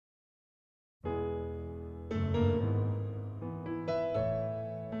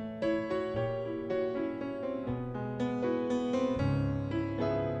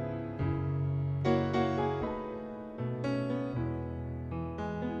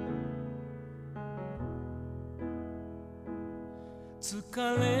疲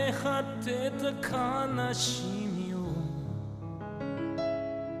れ果てた悲しみを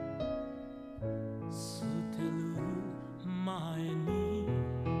捨てる前に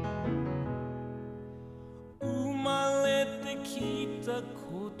生まれてきた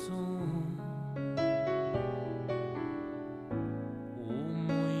こと思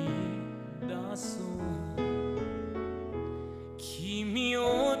い出そう君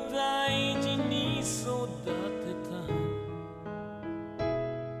を大事に育てた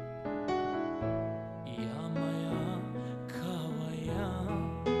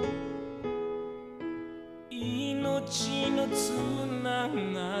命のつな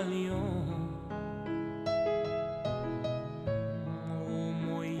がりを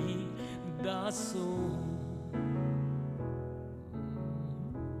思い出そう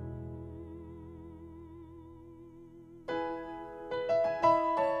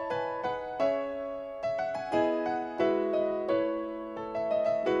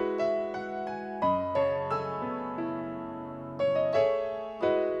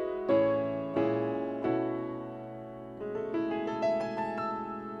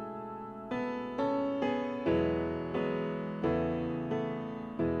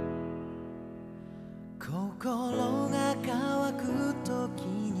心が乾く時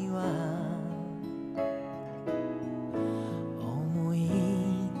には思い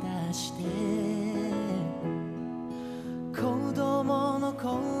出して子供の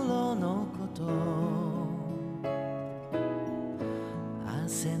頃のこと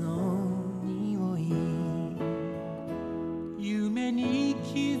汗の匂い夢に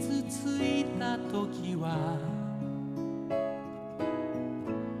傷ついた時は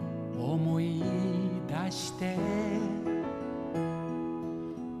思い出して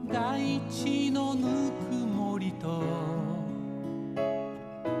大地のぬくもりと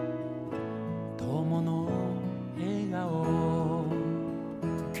友の笑顔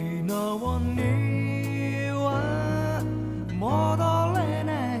昨日には戻れ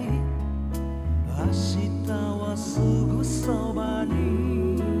ない明日はすぐそば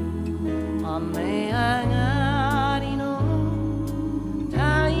に雨上がりの太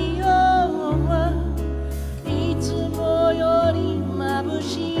陽はいつもより眩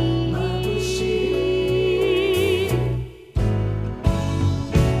しい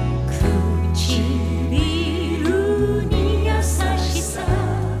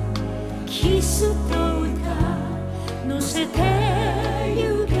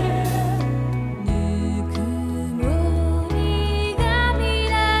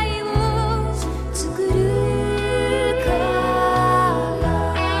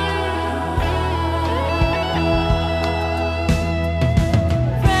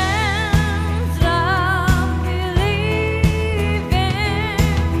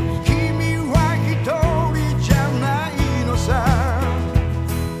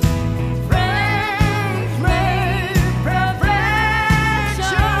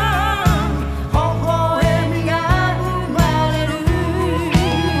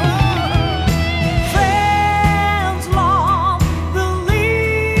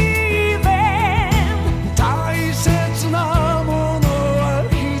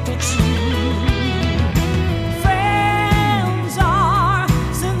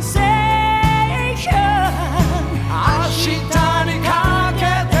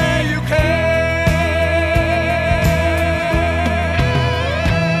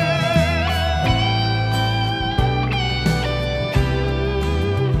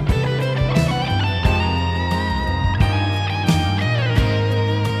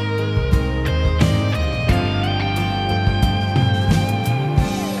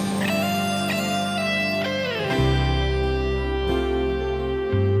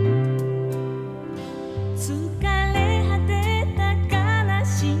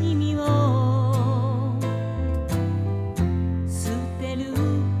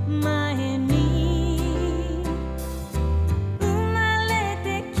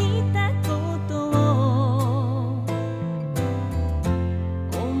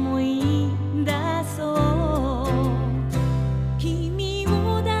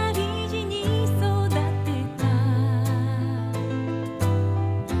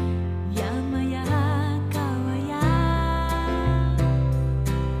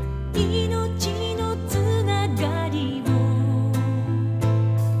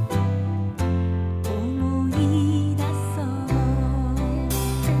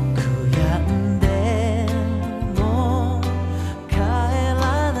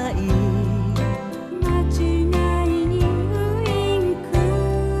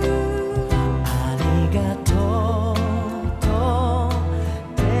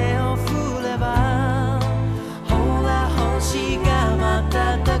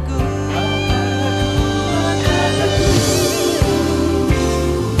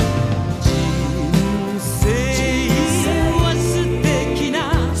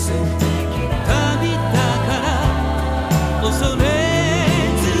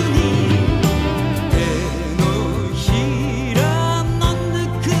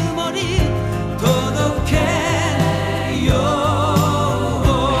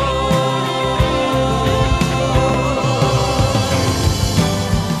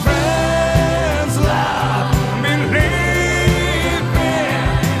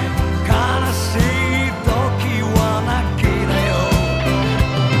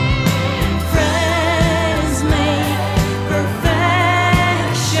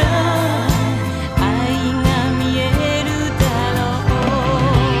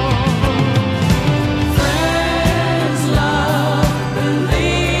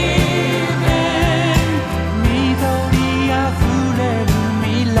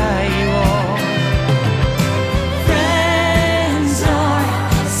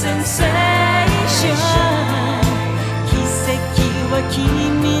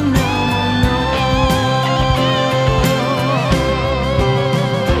君のもの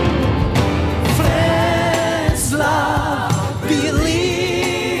Friends love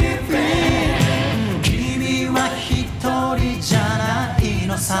believe in 君は一人じゃない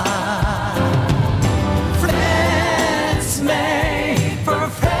のさ Friends make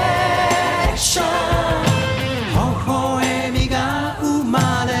perfection 微笑みが生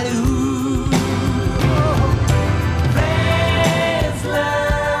まれる Friends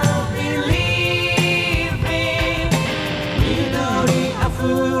love believe in 緑あふ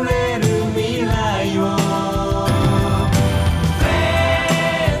れる未来を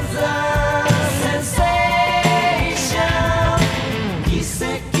Friends love sensation 奇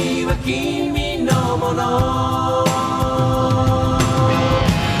跡は君のもの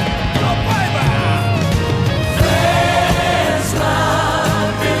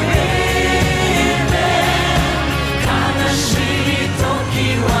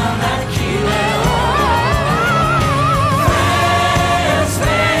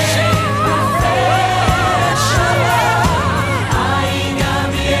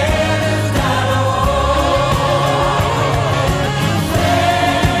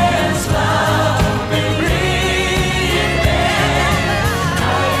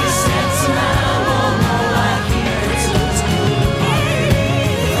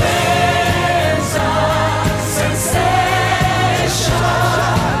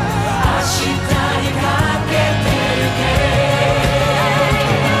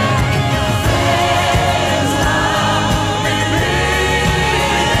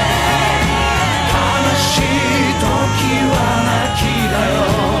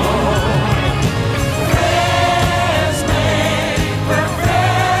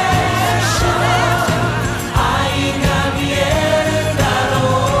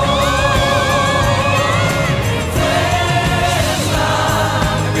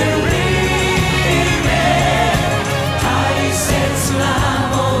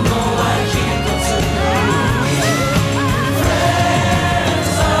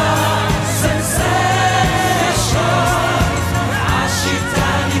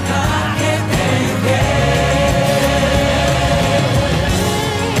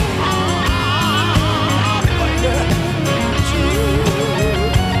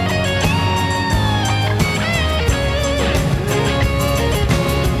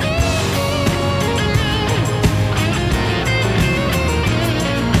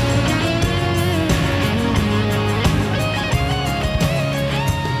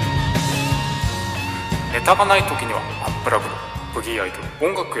ネタがない時にはアップラブルブギーアイドル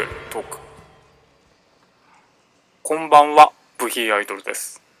音楽より遠く。こんばんは、ブギーアイドルで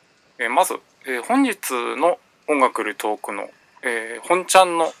す。まず、本日の音楽より遠くの、本ちゃ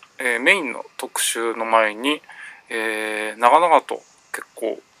んの、メインの特集の前に、長々と結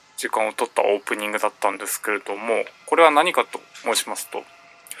構時間を取ったオープニングだったんですけれども、これは何かと申しますと、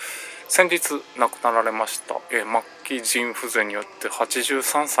先日亡くなられました、末期腎不全によって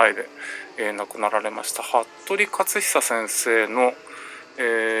83歳で、亡くなられました服部克久先生の、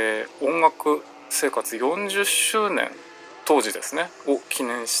音楽生活40周年当時ですねを記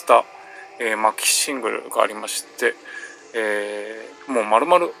念した、末期シングルがありまして、もう丸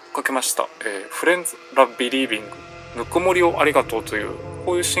々かけました、フレンズラブビリービングぬくもりをありがとうという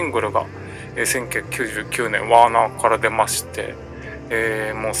こういうシングルが、1999年ワーナーから出まして、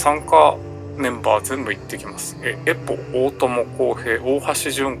もう参加メンバー全部行ってきます。エポ、大友康平、大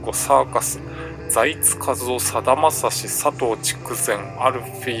橋純子、サーカス、財津和夫、さだまさし、佐藤筑前、アルフ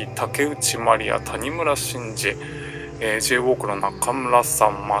ィー、竹内まりや、谷村新司、J ウォークの中村さ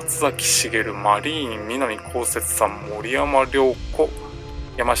ん、松崎しげる、マリーン、南こうせつさん、森山良子、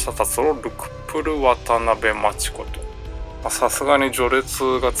山下達郎、ルクプル、渡辺真知子と、さすがに序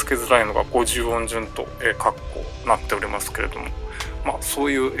列がつけづらいのが50音順と、括弧なっておりますけれども、そ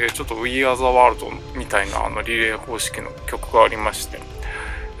ういう、ちょっと We Are the World みたいなリレー方式の曲がありまして、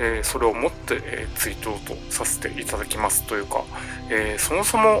それをもって、追悼とさせていただきますというか、そも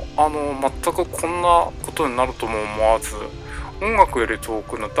そも全くこんなことになるとも思わず、音楽より遠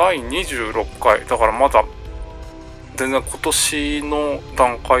くの第26回だからまだ全然今年の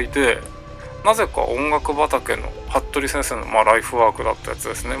段階で、なぜか音楽畑の服部先生のライフワークだったやつ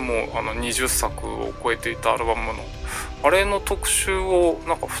ですね、もう20作を超えていたアルバムのあれの特集を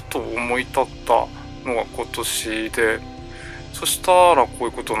なんかふと思い立ったのが今年で、そしたらこうい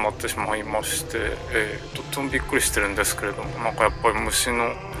うことになってしまいまして、とってもびっくりしてるんですけれども、なんかやっぱり虫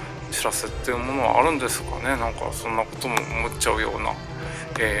の知らせっていうものはあるんですかね。なんかそんなことも思っちゃうような、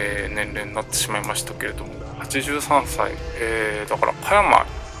年齢になってしまいましたけれども、83歳、だから加山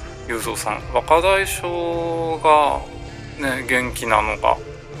雄三さん、若大将がね元気なのが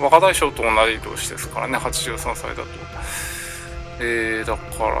若大将と同い年ですからね、83歳だと。だ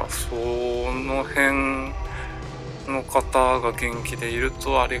からその辺の方が元気でいる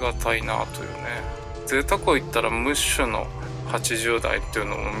とありがたいなというね。贅沢を言ったらムッシュの80代っていう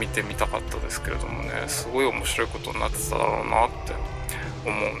のも見てみたかったですけれどもね、すごい面白いことになってただろうなって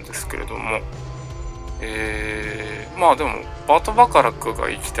思うんですけれども、まあでもバート・バカラックが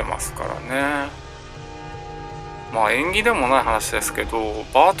生きてますからね。まあ縁起でもない話ですけど、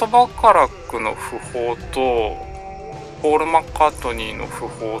バート・バカラックの訃報とポール・マッカートニーの訃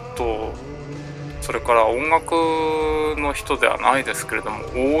報と、それから音楽の人ではないですけれども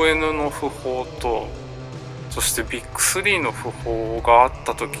ON の訃報と、そしてビッグ3の訃報があっ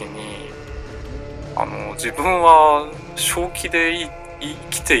た時に、自分は正気で生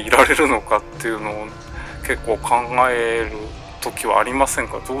きていられるのかっていうのを結構考える時はありません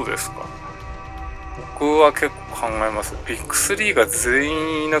か？どうですか？僕は結構考えます。ビッグ3が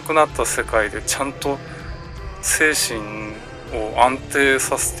全員いなくなった世界でちゃんと精神を安定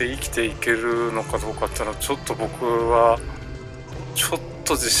させて生きていけるのかどうかっていうのはちょっと僕はちょっ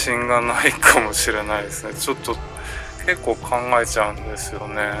と自信がないかもしれないですね。ちょっと結構考えちゃうんですよ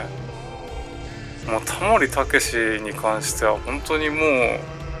ね。もうタモリたけしに関しては本当にも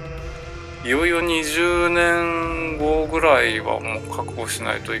ういよいよ20年後ぐらいはもう覚悟し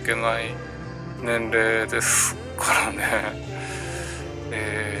ないといけない年齢ですからね。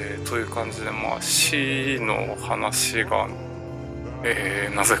という感じで、まあ死の話が、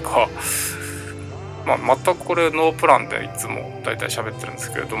なぜかまあ全くこれノープランでいつもだいたい喋ってるんで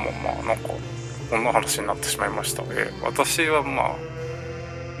すけれども、まあなんかこんな話になってしまいました。私はま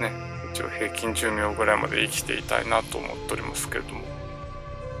あね一応平均寿命ぐらいまで生きていたいなと思っておりますけれども、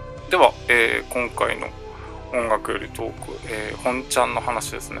では、今回の音楽より遠く、本ちゃんの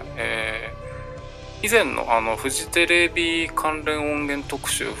話ですね。以前のフジテレビ関連音源特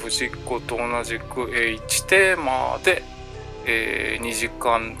集フジっ子と同じく、1テーマで、2時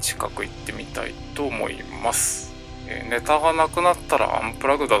間近く行ってみたいと思います。ネタがなくなったらアンプ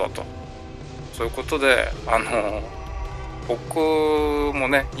ラグドだと、そういうことで僕も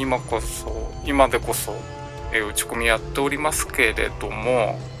ね今でこそ、打ち込みやっておりますけれど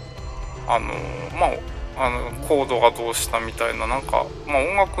も、コードがどうしたみたいな、なんか、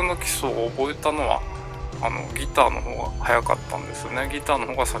音楽の基礎を覚えたのはギターの方が早かったんですよね。ギターの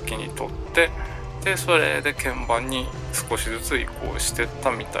方が先に取って、でそれで鍵盤に少しずつ移行してった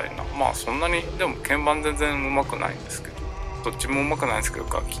みたいな。まあそんなにでも鍵盤全然上手くないんですけど、どっちも上手くないんですけど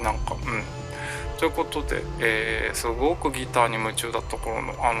楽器なんかということで、すごくギターに夢中だった頃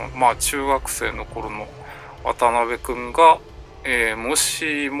の中学生の頃の渡辺くんが、も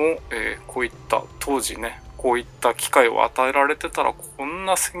しも、こういった当時ねこういった機会を与えられてたらこん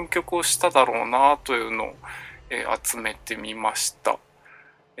な選曲をしただろうなというのを、集めてみました。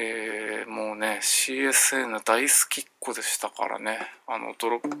もうね CSN 大好きっ子でしたからね。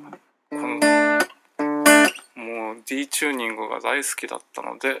もう D チューニングが大好きだった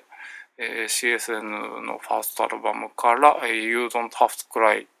ので、CSN のファーストアルバムから、You Don't Have to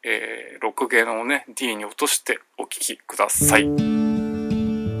Cry、6弦をね D に落としてお聴きください。In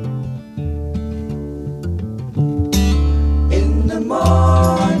the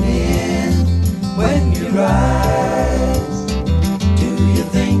morning when you rise, do you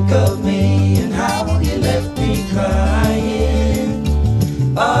think of me and how you left me crying?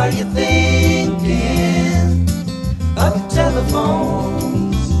 Are you thinking of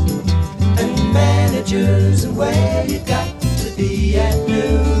telephones and managers and where you got to be at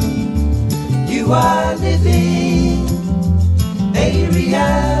noon? You are living a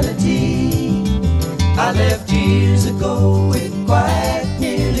reality I left years ago. It quite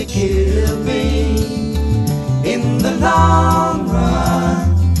nearly killed me. In the long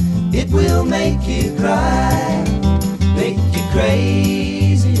run it will make you cry, make you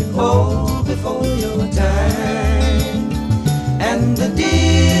crazy and old before your time. And the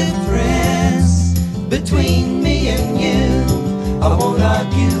difference between me and you, I won't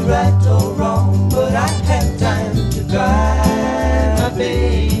argue right or wrong, but I have time to cry, my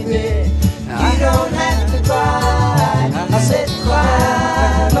baby. You don't have to cry, I said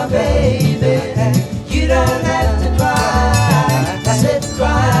cry, my baby. You don't have to cry, I said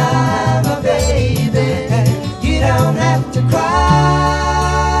cry, my baby. You don't have to cry.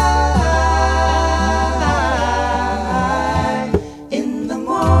 In the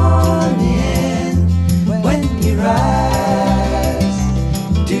morning when you rise,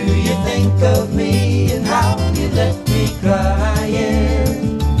 do you think of me and how you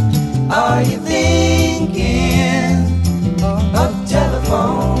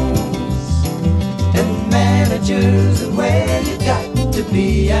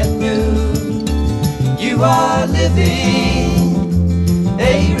coffee at noon. You are living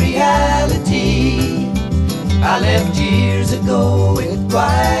a reality I left years ago. It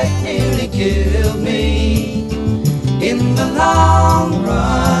quite nearly killed me. In the long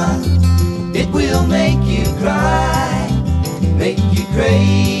run, it will make you cry, make you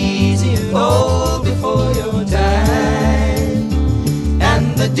crazy and old before your time.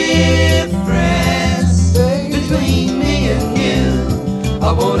 And the difference between me and you,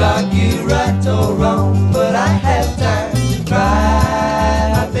 I won't argue right or wrong, but I have time to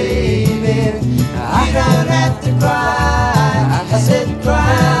cry, my baby. You don't have to cry, I said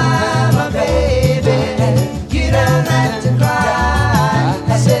cry, my baby. You don't have to cry,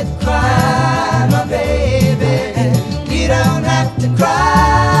 I said cry, my baby. You don't have to cry.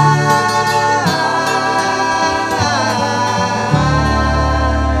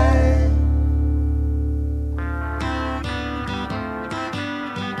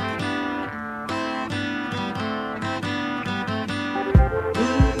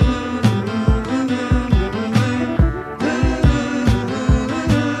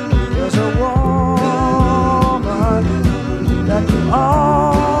 There's a woman that you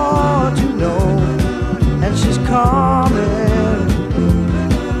ought to know, and she's coming,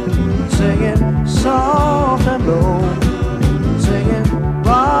 singing soft and low, singing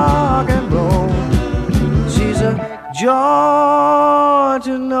rock and roll. She's a joy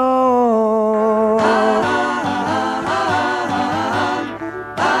to know.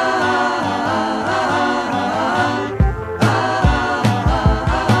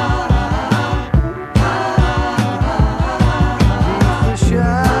 The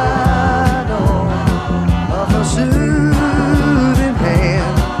shadow of a soothing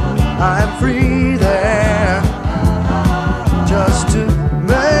hand, I'm free there just to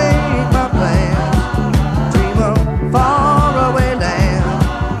make my plans, dream of faraway land,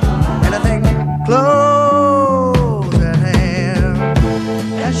 anything close at hand,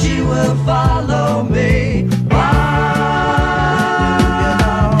 and she will follow me. Why?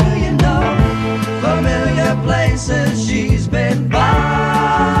 Do you know familiar places she's been by?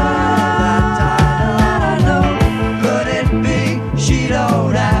 That I know, could it be she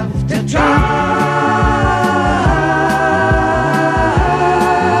don't have to try?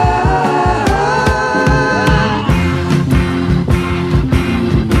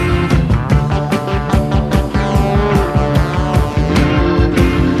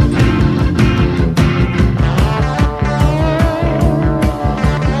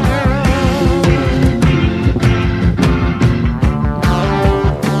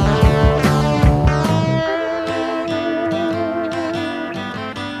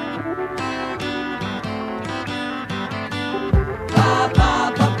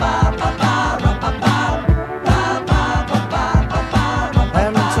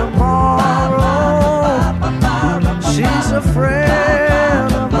 And tomorrow she's a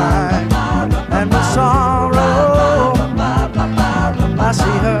friend of mine, and with sorrow I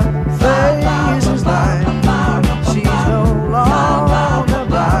see her face is light. She's no longer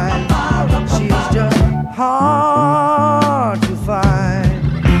blind, she's just hard to find.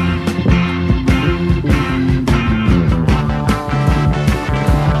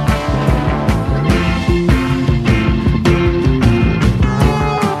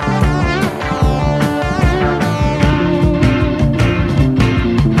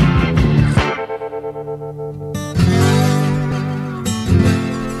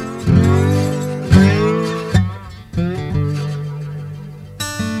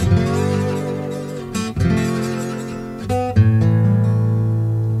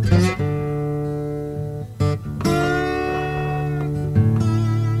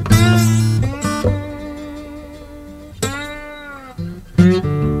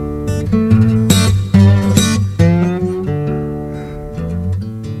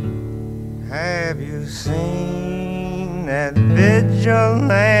 Have you seen that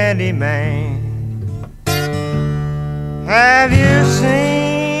vigilante man? Have you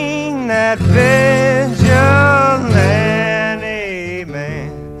seen that vigilante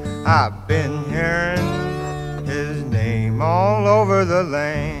man? I've been hearing his name all over the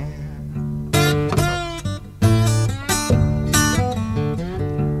land.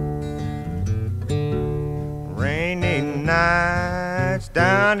 Rainy nights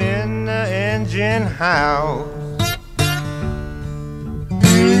down in the engine house,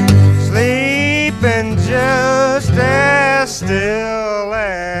 sleeping just as still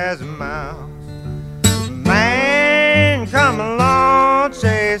as a mouse. Man come along,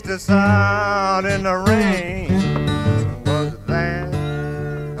 chased us out in the rain. Was that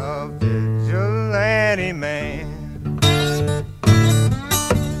a vigilante man?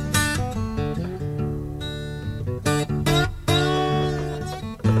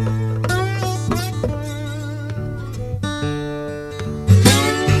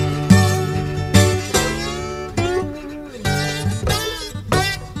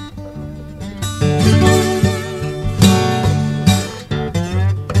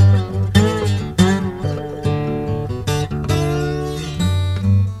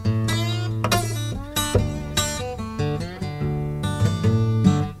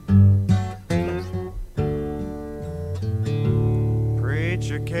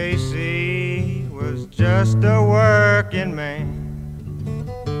 just a working man.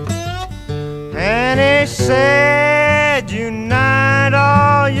 And he said, unite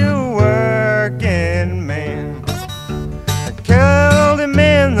all you working men. I killed him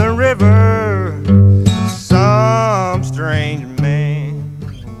in the river. Some strange man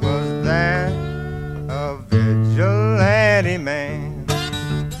was that, a vigilante man.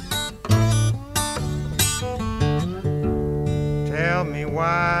 Tell me,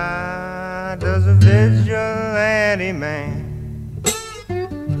 why does a vigilante man?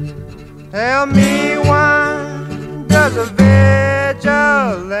 Tell me, why does a vigilante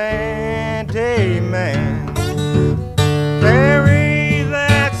man carry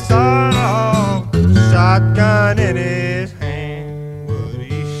that sawed-off shotgun in his hand? Would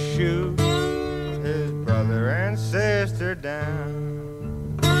he shoot his brother and sister down?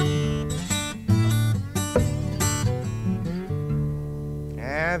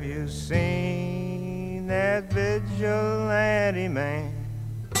 Have you seen that vigilante man?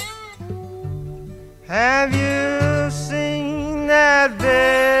 Have you seen that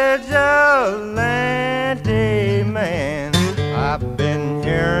vigilante man? I've been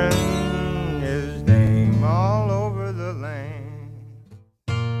hearing his name all over the land.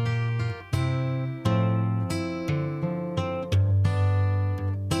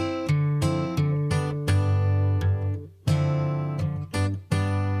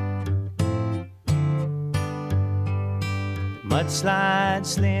 Mudslide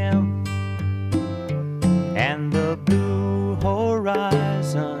Slim and the blue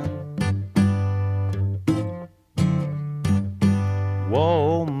horizon.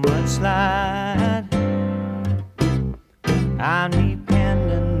 Whoa, mudslide, I'm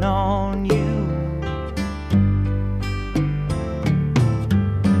depending on you.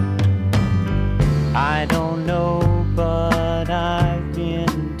 I don't know, but I've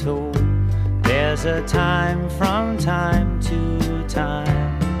been told there's a time from time to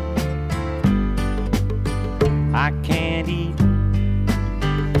time. I can't eat,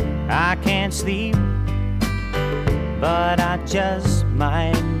 I can't sleep, but I just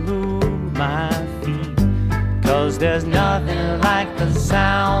might move my feet. 'Cause there's nothing like the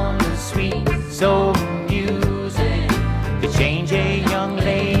sound of sweet soul music to change a young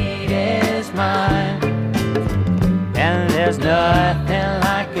lady's mind. And there's nothing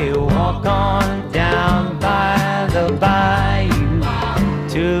like a walk on down by the bayou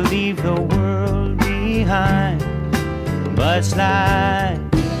to leave the world behind. Mudslide,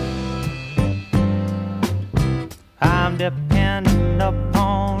 I'm dependent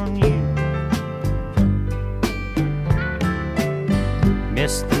upon you,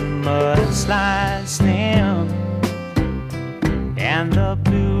 Mr. Mudslide Slim and the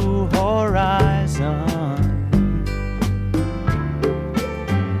blue horizon.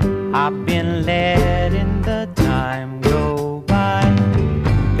 I've been letting the time go by,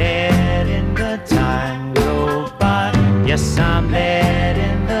 letting the time go by. Yes, I'm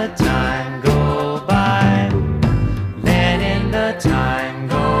letting the time go by, letting the time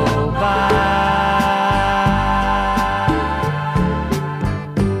go by.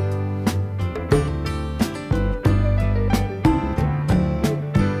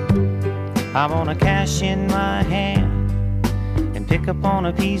 I'm gonna cash in my hand and pick up on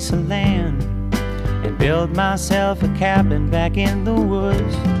a piece of land and build myself a cabin back in the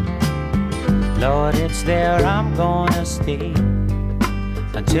woods. Lord, it's there I'm gonna stay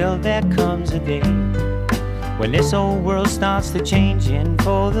until there comes a day when this old world starts to changing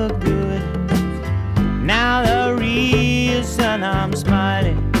for the good. Now the reason I'm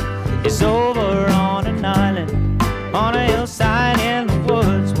smiling is over on an island, on a hillside in the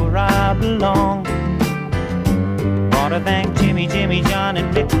woods where I belong. Want to thank Jimmy, John,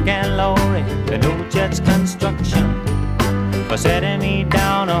 and Dick and Lori, the No Jets Construction, for setting me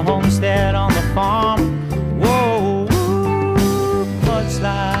down a homestead on the farm. Whoa,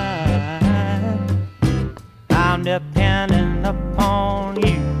 mudslide, I'm depending upon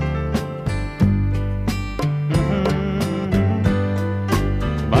you.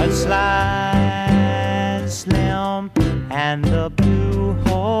 Mudslide Slim and the blue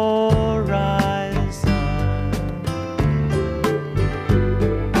horizon.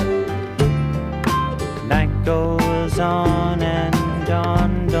 Night goes on and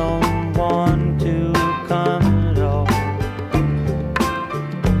dawn don't want to come at all.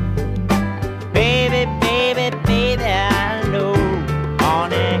 Baby, baby, baby, I know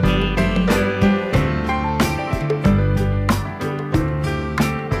on a Haiti.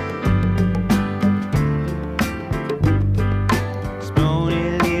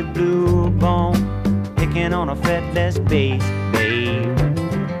 Spoonily blue bone picking on a fretless bass, babe.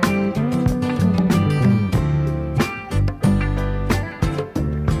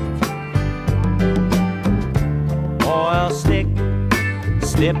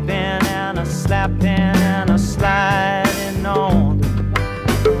 slipping and a slapping and a sliding on.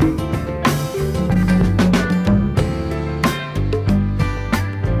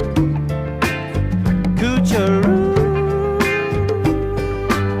 Coocheroo.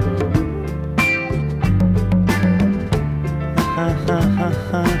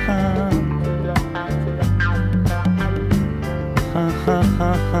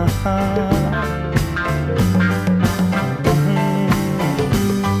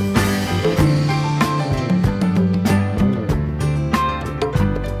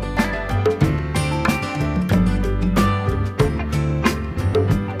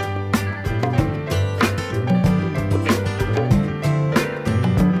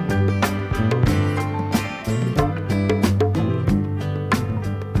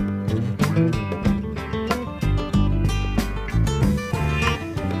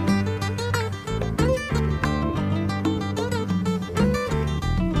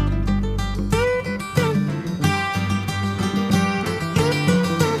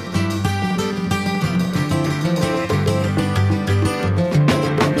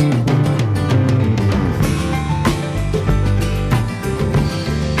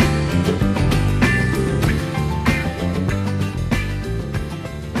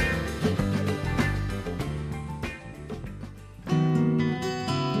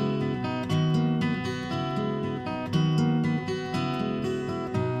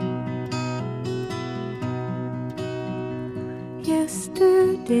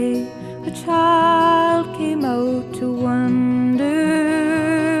 Yesterday a child came out to wander,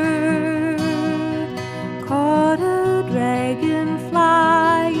 caught a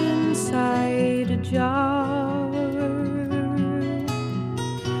dragonfly inside a jar.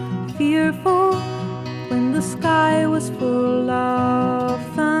 Fearful when the sky was full of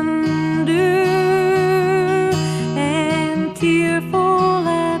thunder, and tearful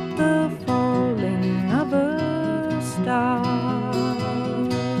at the falling of a star.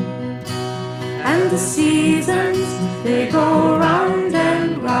 And the seasons, they go round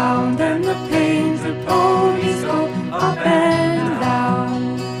and round, and the painted ponies go up and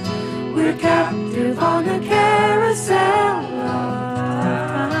down. We're captive on a carousel of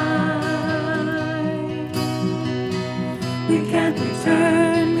time. We can't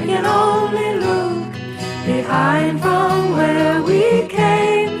return, we can only look behind from where we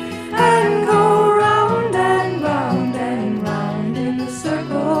came, and go round and round and round in a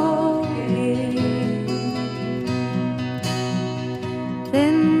circle.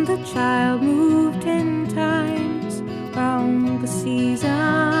 Then the child moved 10 times round the seasons,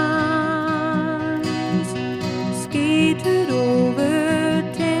 skated over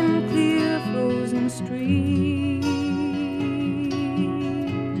 10 clear frozen streams.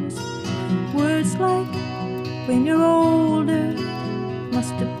 Words like when you're older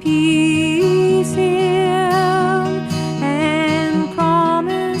must appease him, and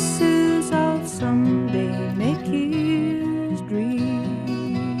promises of someday make his dreams.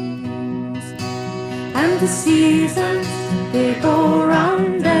 And the seasons, they go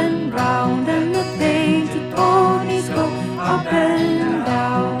round and round, and the painted ponies go up and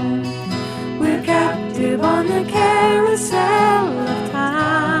down. We're captive on the carousel of time.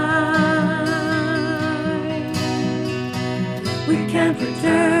 We can't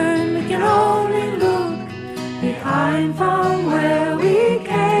return, we can only look behind from where we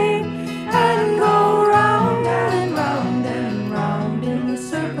came, and go round and round and round in a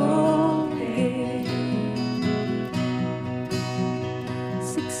circle again.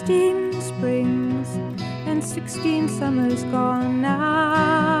 16 springs and 16 summers gone now.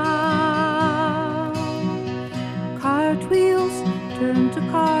 Cartwheels turn to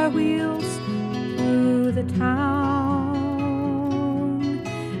car wheels through the town,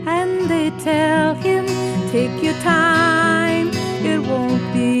 and they tell him, take your time, it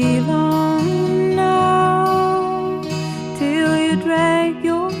won't be long now, till you drag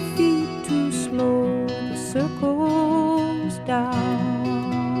your feet too slow, the circles down.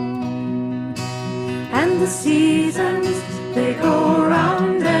 And the seasons, they go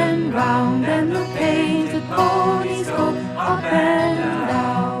round and round, and the painted ponies go up and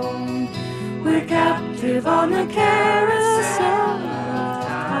down. We're captive on the carousel of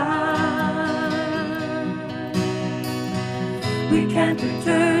time. We can't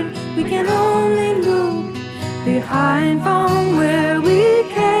return, we can only look behind from where we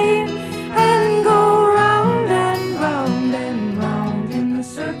came, and go round and round and round in the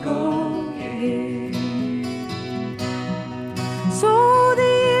circle again. So the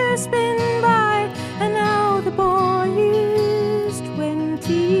years spin by, and now the boy is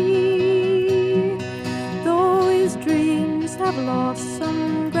 20, though his dreams have lost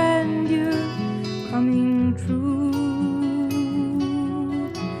some grandeur coming true.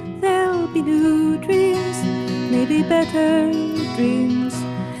 There'll be new dreams, maybe better dreams,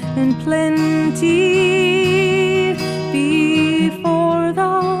 and plenty before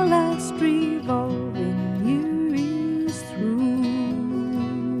the last revolving year is through.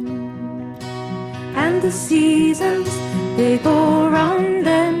 And the seasons, they go round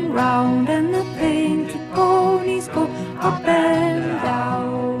and round, and the painted ponies go up and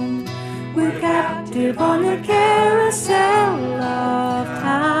down. We're captive on the carousel of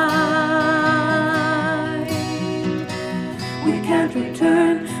time. We can't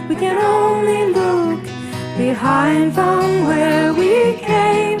return, we can only look behind from where we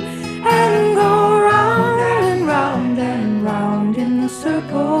came, and go round and round and round in a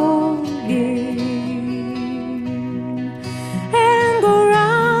circle game, and go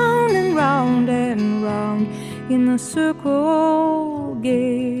round and round and round in a circle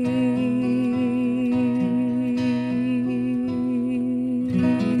game.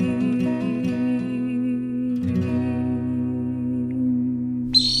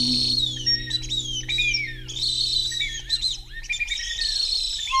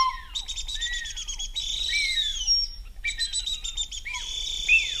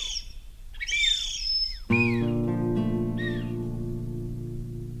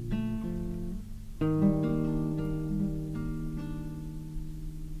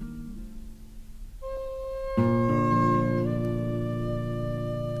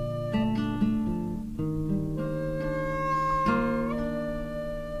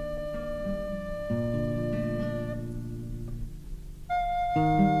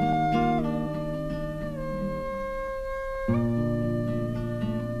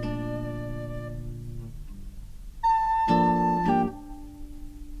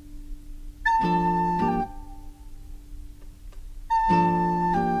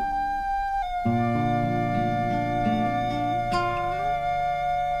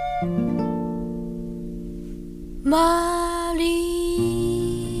マリ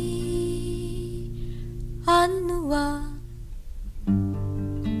アンヌは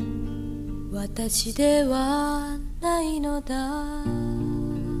私ではないのだ。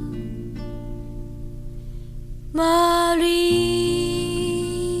マリ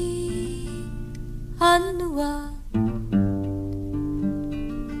アンヌは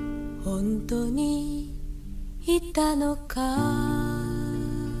本当にいたのか。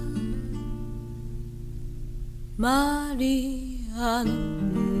マリア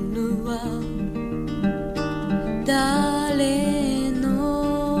ンヌは誰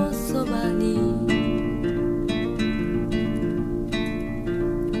のそばに。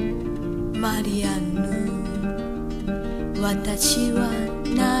マリアンヌ、私は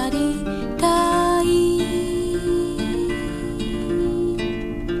なりたい。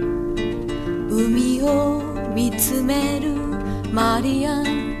海を見つめるマリア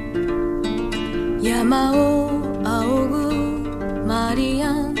ン、山を仰ぐマリ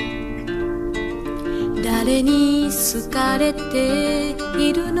アン、誰に好かれて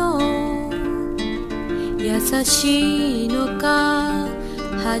いるの？優しいのか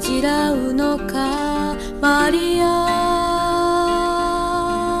恥じらうのか、マリア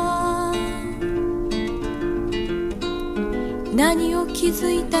ン。何を気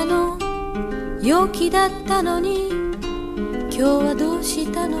づいたの？陽気だったのに今日はどう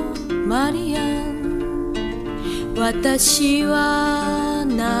したの？マリアン。私は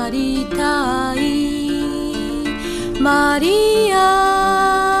なりたいマリア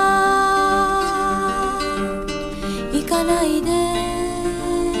ン。行かないで。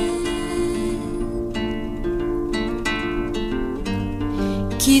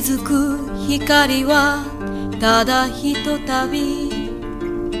気づく光はただひとたび。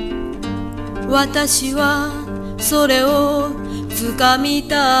私はそれを掴み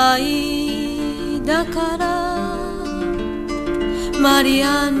たい。だからマリ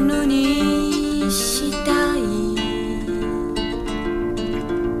アンヌにしたい。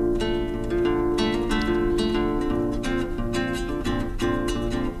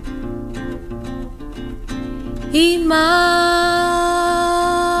今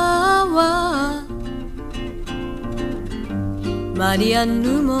はマリアン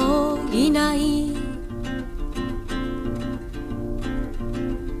ヌもいない。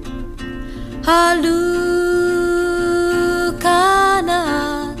春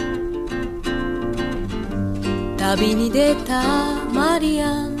旅に出たマリ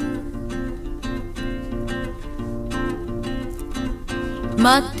アン。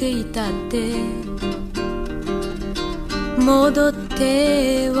待っていたって戻っ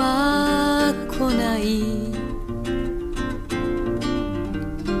ては来ない。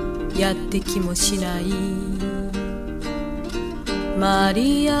やってきもしないマ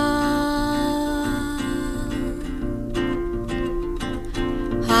リアン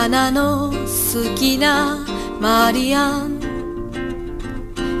花の好きなマリアン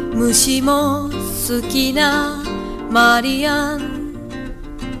虫も好きなマリアン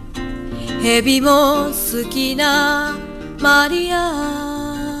蛇も好きなマリアン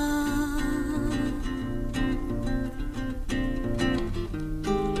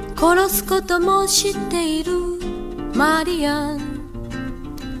殺すことも知っているマリアン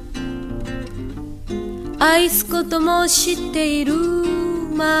愛すことも知っている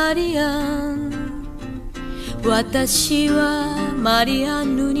マリアン私はマリア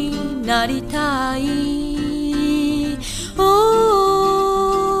ンヌになりたいおー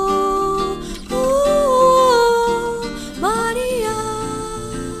おーマリア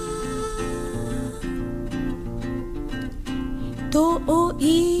ン遠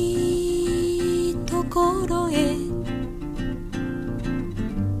いところへ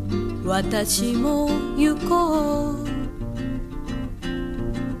私も行こう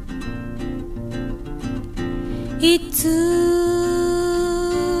いつ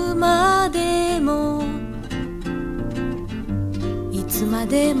までもいつま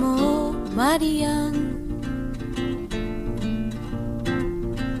でもマリアン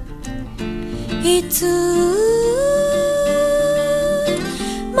いつ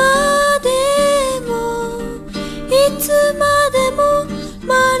までもいつまでも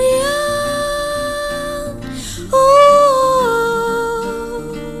マリアン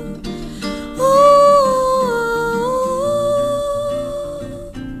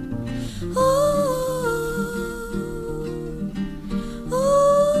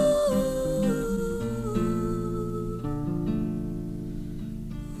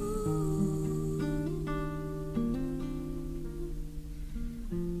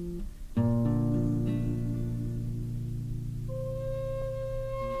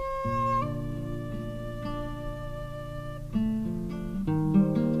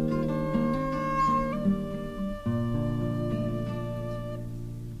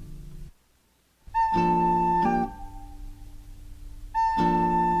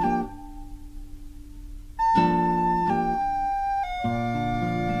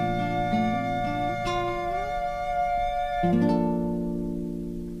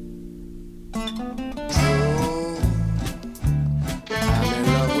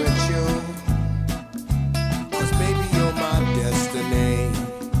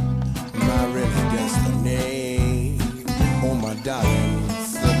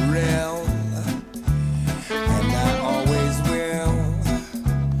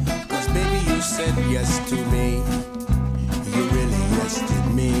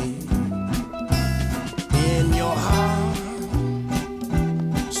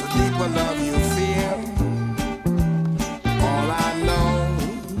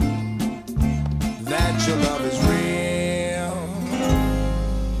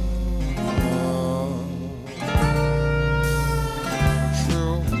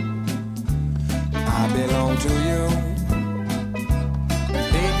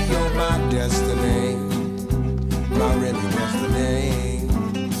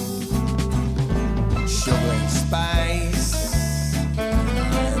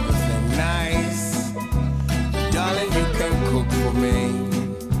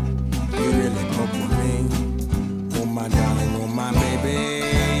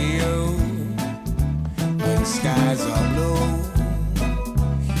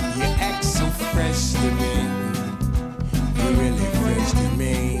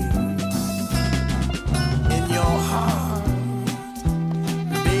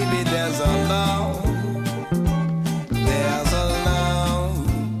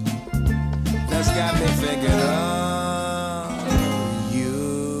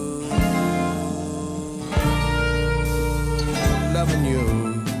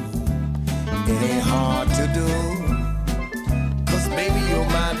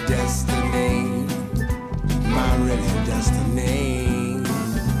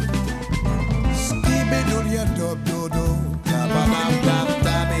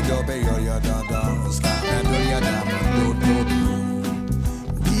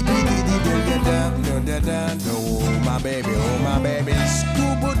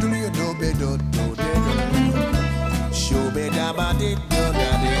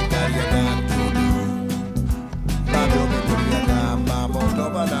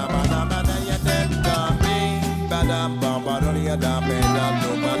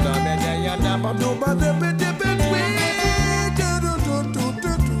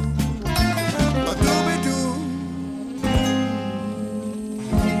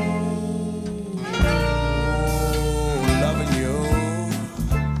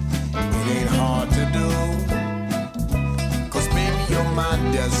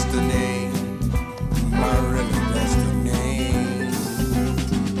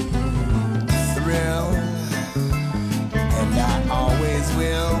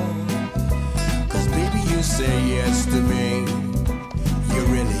say yes to me. You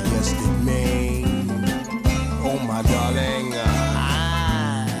really yes to me. Oh my darling,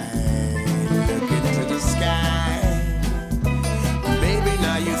 I look into the sky. Baby,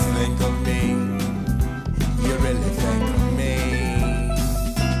 now you think of me. You really think of me.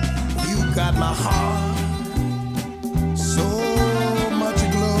 You got my heart so much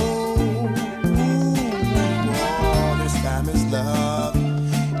aglow. Ooh, all this time is love,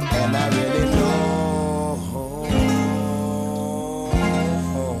 and I really know.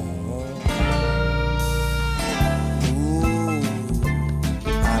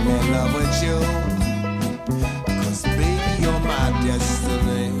 I'm in love with you, 'cause baby you're my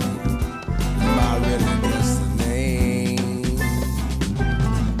destiny, my really destiny.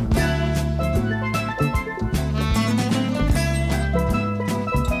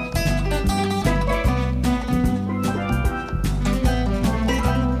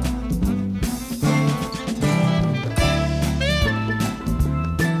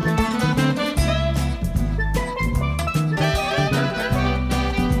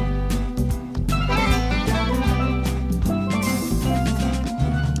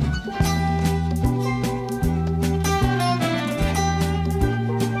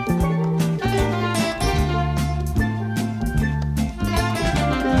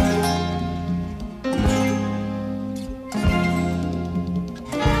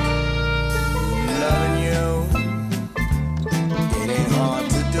 Loving you, it ain't hard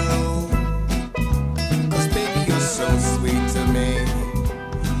to do, 'cause baby you're so sweet to me.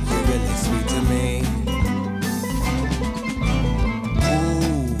 You're really sweet to me.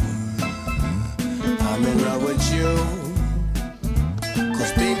 Ooh, I'm in love with you,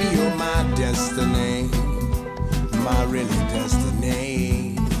 'cause baby you're my destiny, my really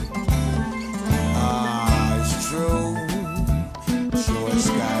destiny. Ah, it's true, sure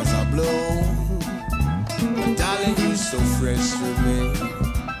skies are blue. Darling, you so fresh to me.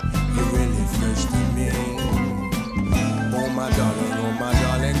 You really fresh to me. Oh my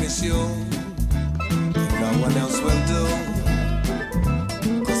darling, it's you. And no one else will do.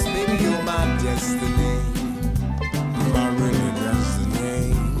 'Cause baby, you're my destiny, my really destiny.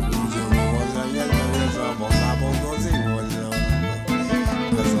 You know what I get, it's almost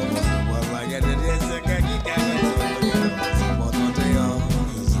like it is a kaki kaki.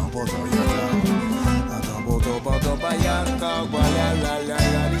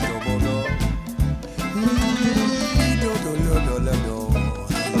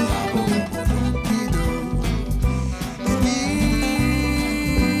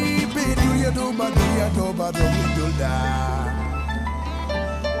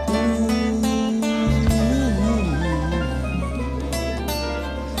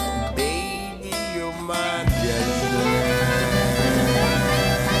 Baby, you're my destiny.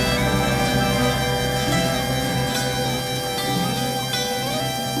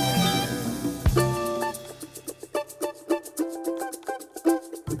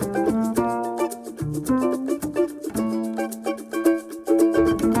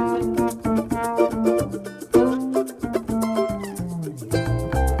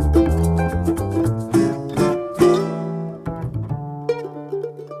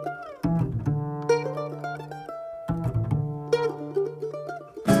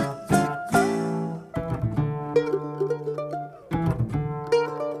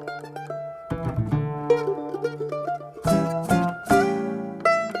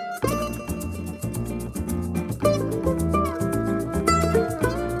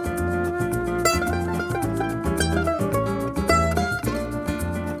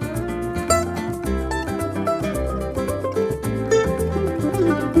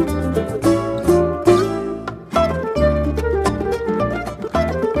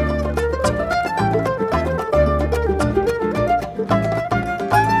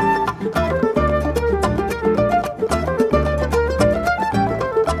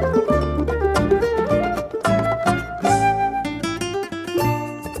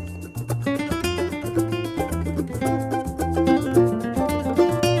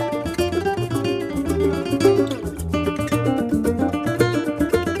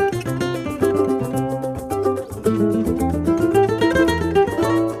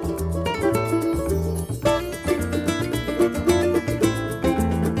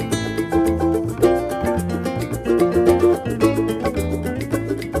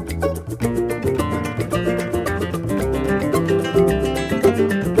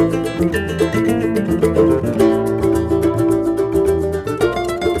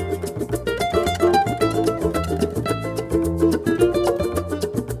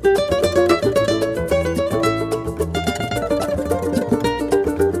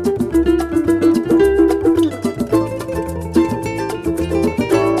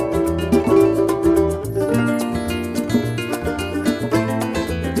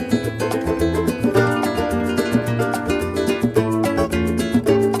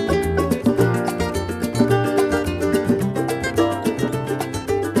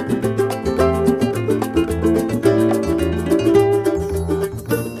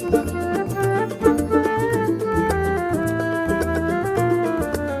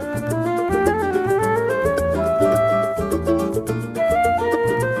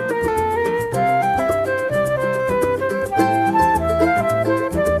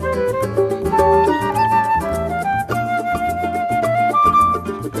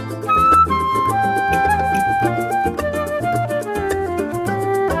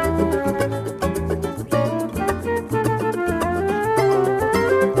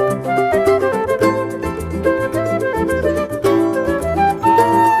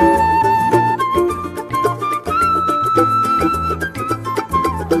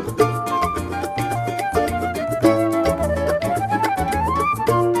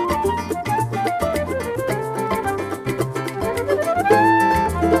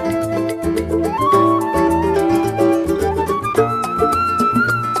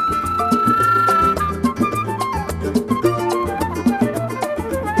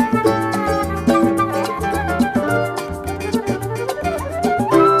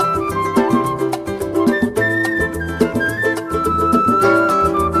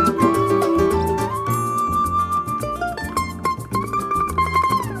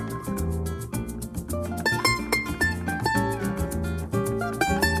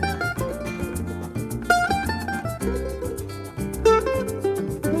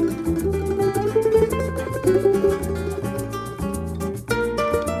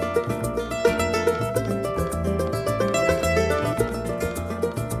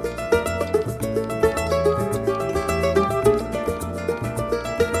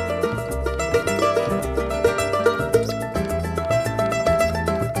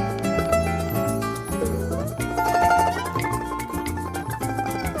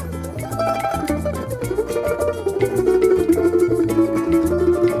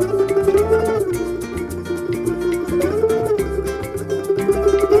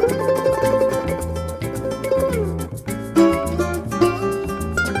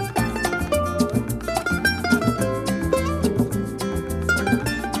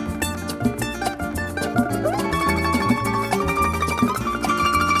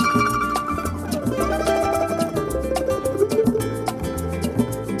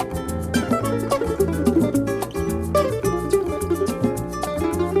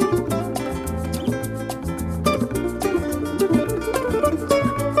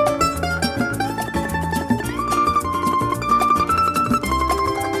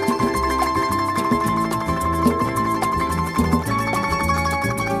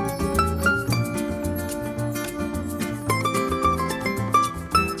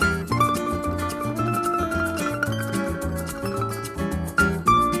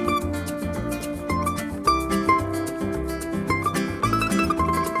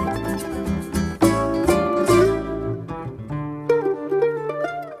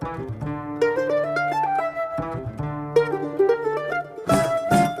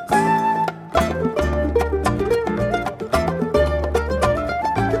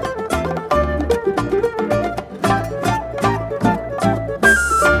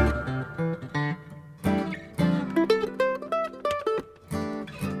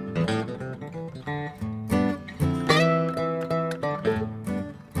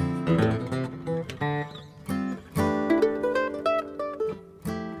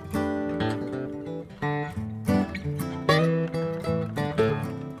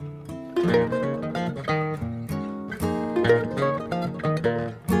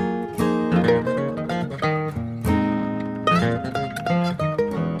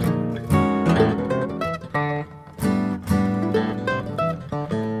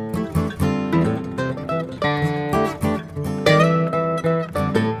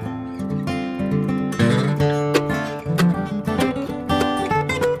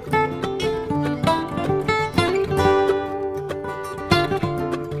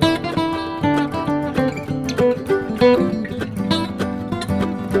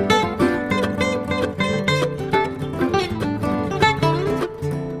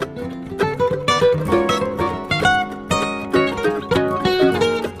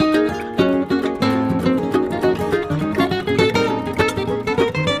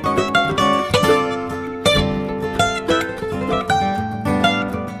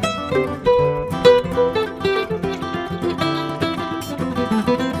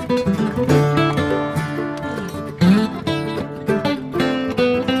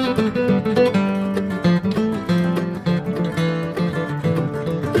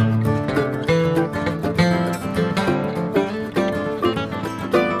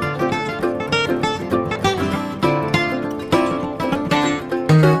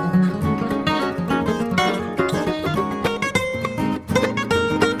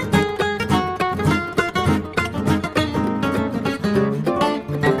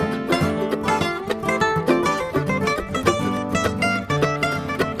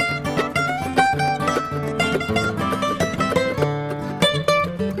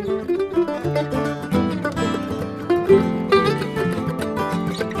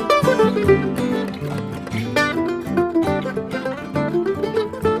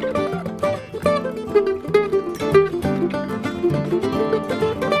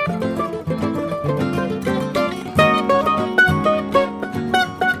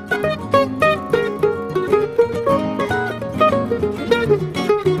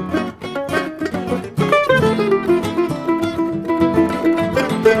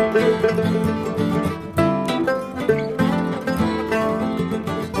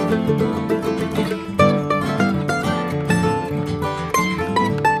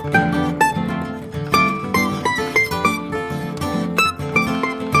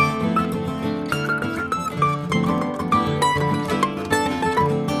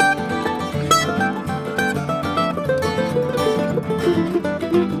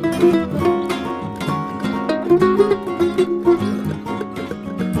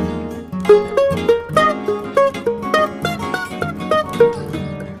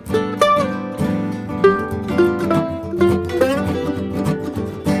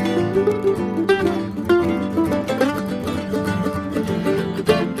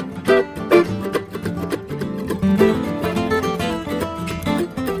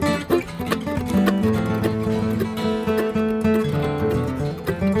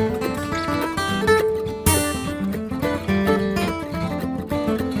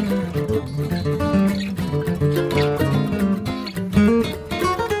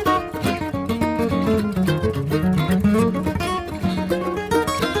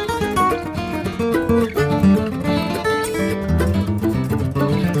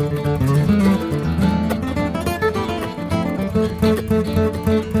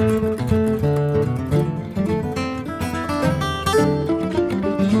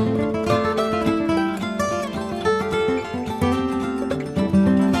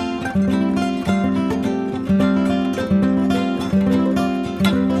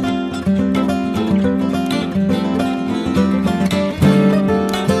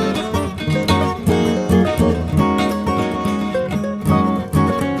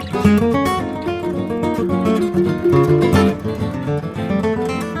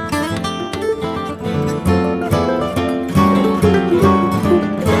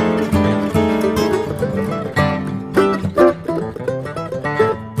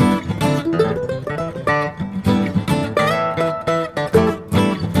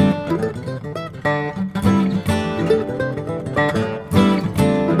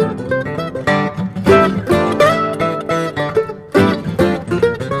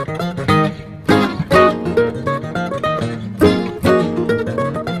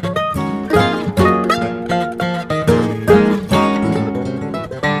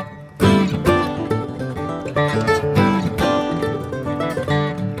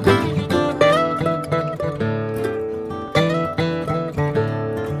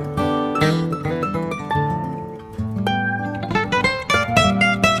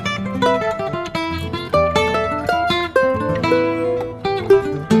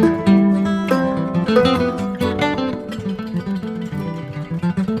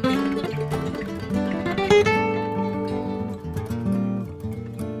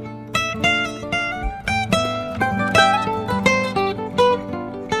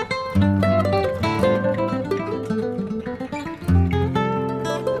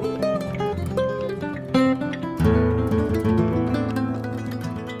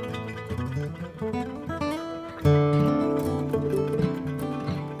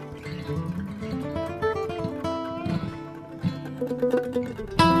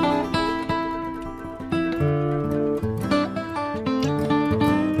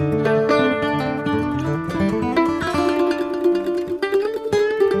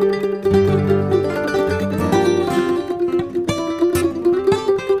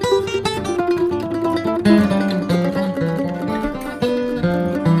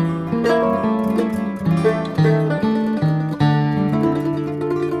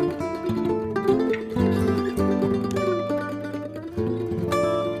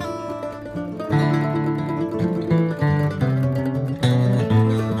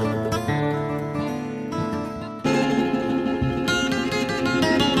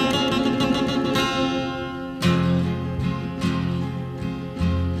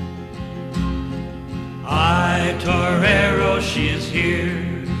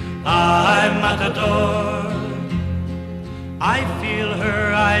 matador. I feel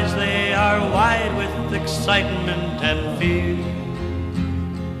her eyes, they are wide with excitement and fear.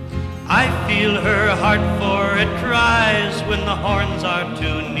 I feel her heart, for it cries when the horns are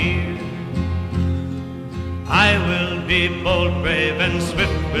too near. I will be bold, brave, and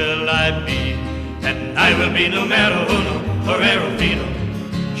swift will I be, and I will be numero uno, torero fino.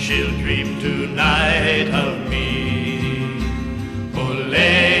 She'll dream tonight of me.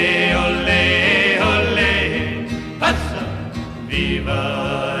 Ole, ole, ole, passa, viva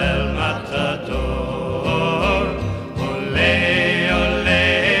el matador. Ole, ole,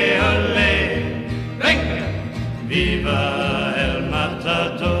 ole, venga, viva el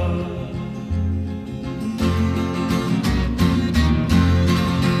matador.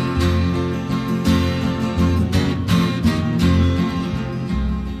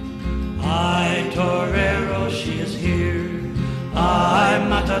 Torero, she is here, I'm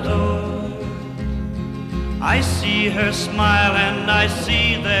matador. I see her smile and I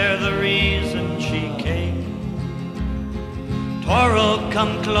see there the reason she came. Toro,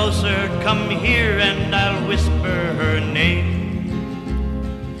 come closer, come here, and I'll whisper her name.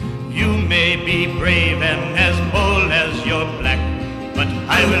 You may be brave and as bold as you're black, but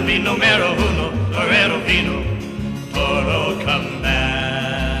I will be numero uno, torero fino. Toro, come back.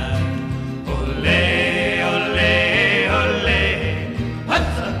 Ole, ole, ole,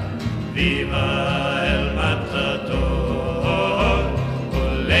 pazza, viva el matador.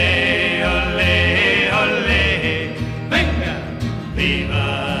 Ole, ole, ole, venga, viva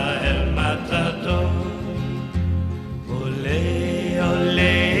el matador. Ole,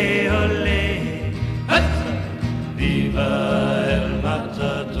 ole, ole, pazza, viva el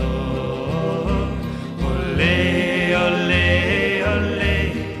matador. Ole, ole, ole,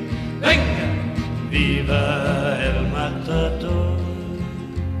 venga, viva el matador.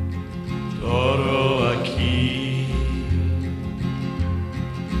 Toro aquí.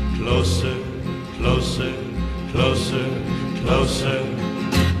 Closer, closer, closer, closer.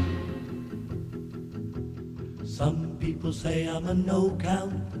 Some people say I'm a no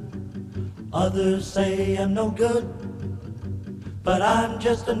count, others say I'm no good, but I'm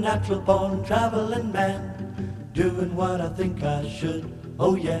just a natural born traveling man, doing what I think I should.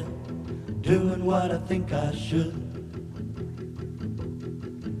 Oh yeah, doing what I think I should.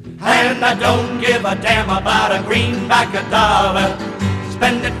 And I don't give a damn about a greenback, a dollar.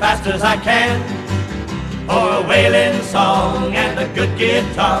 Spend it fast as I can for a wailing song and a good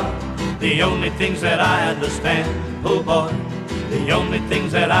guitar. The only things that I understand, oh boy, the only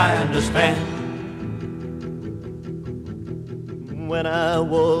things that I understand. When I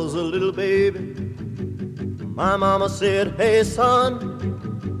was a little baby, my mama said, hey son,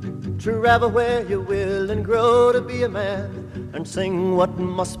 travel where you will and grow to be a man, and sing what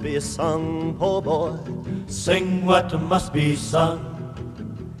must be sung, oh boy, sing what must be sung.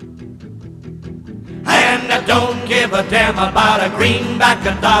 And I don't give a damn about a greenback,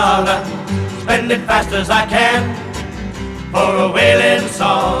 a dollar. Spend it fast as I can for a wailing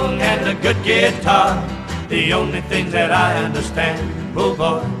song and a good guitar. The only things that I understand, oh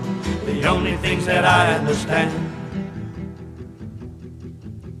boy, the only things that I understand.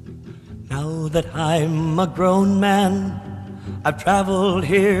 Now that I'm a grown man, I've traveled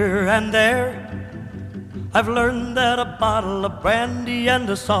here and there. I've learned that a bottle of brandy and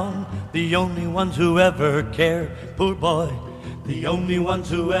a song, the only ones who ever care, poor boy, the only ones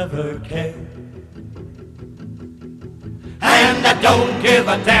who ever care. And I don't give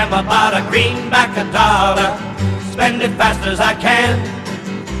a damn about a greenback, a dollar. Spend it fast as I can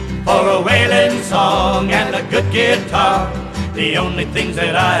for a wailing song and a good guitar. The only things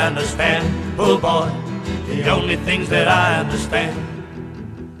that I understand, oh boy, the only things that I understand.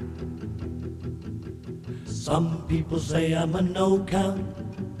 Some people say I'm a no count,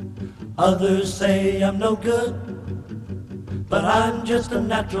 others say I'm no good, but I'm just a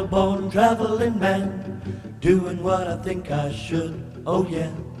natural born traveling man, doing what I think I should. Oh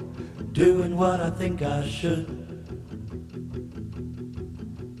yeah, doing what I think I should.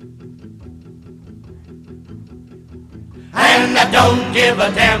 And I don't give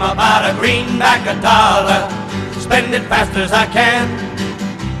a damn about a greenback, a dollar. Spend it fast as I can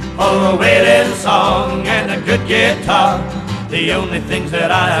for a wailing song and a good guitar. The only things that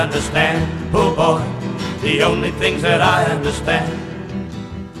I understand, oh boy, the only things that I understand.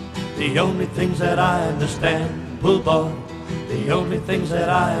 The only things that I understand, oh boy, the only things that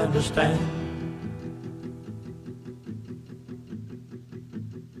I understand.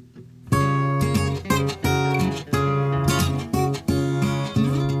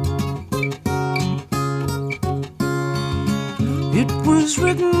 It was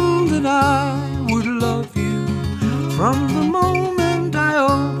written that I From the moment I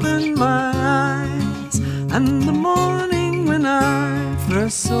opened my eyes, and the morning when I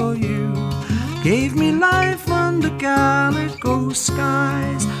first saw you gave me life under calico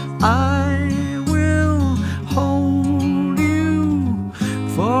skies. I will hold you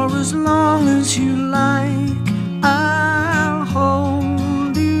for as long as you like. I'll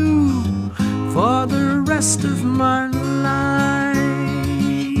hold you for the rest of my life.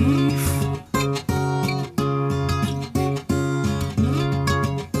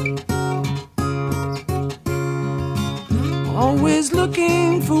 Always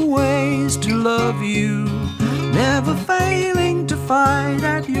looking for ways to love you, never failing to fight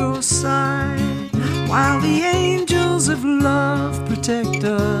at your side, while the angels of love protect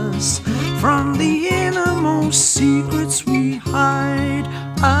us from the innermost secrets we hide.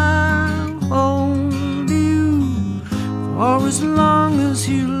 I'll hold you for as long as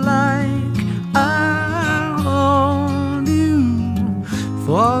you like. I'll hold you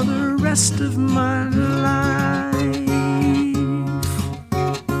for the rest of my life.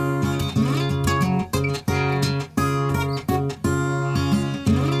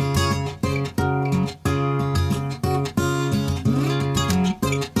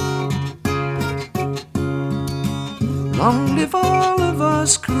 Long live all of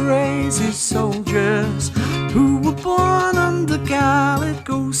us crazy soldiers who were born under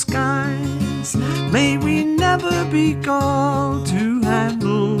calico skies. May we never be called to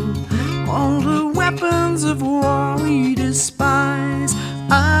handle all the weapons of war we despise.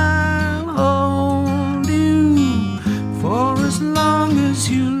 I'll hold you for as long as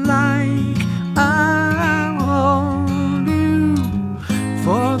you like. I'll hold you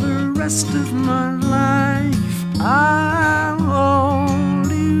for the rest of my life. I'll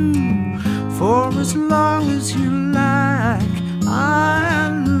hold you for as long as you like.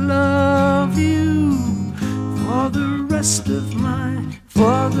 I'll love you for the rest of my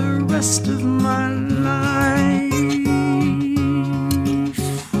life.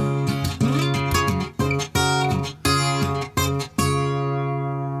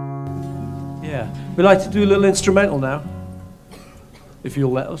 Yeah, we'd like to do a little instrumental now, if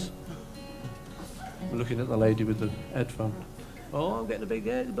you'll let us. We're looking at the lady with the headphone. Oh, I'm getting a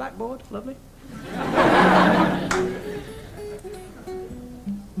big blackboard. Lovely.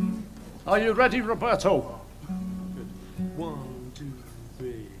 Are you ready, Roberto? Good. 1, 2,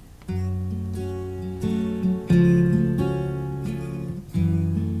 3.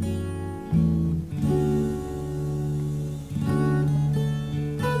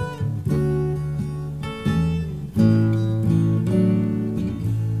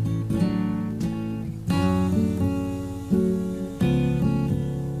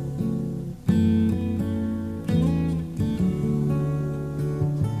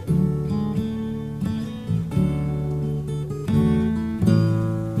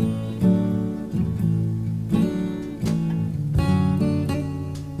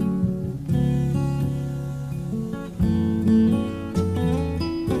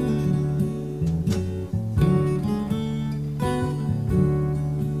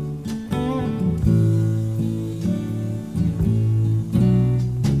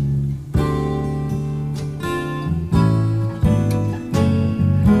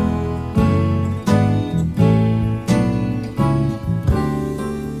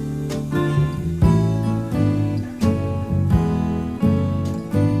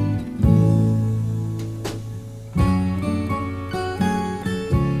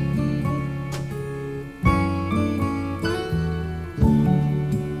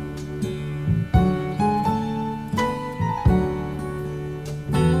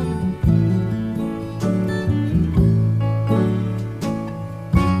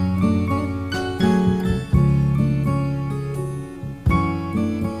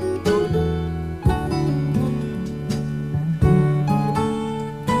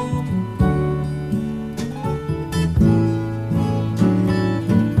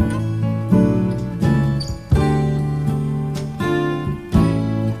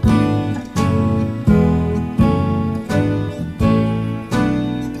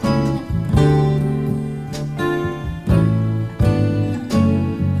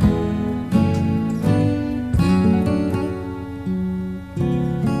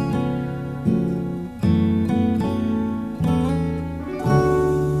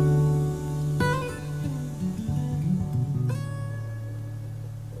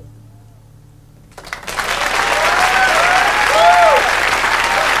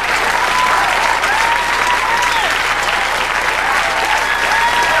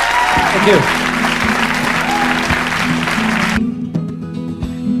 Thank you.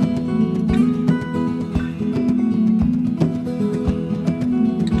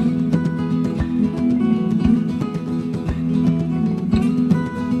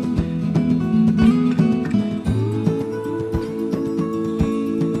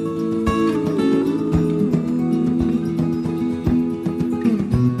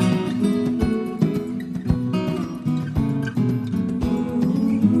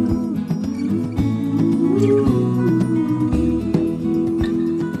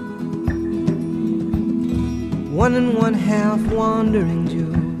 half-wandering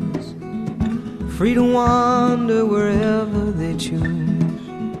Jews, free to wander wherever they choose,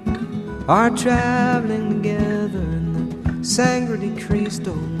 are traveling together in the sangre de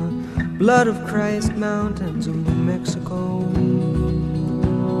Cristo, in the blood of Christ mountains of New Mexico.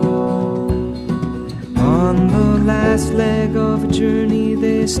 On the last leg of a journey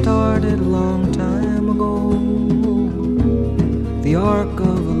they started a long time ago, the arc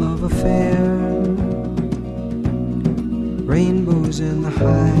of a love affair, rainbows in the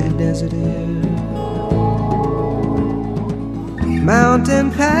high desert air,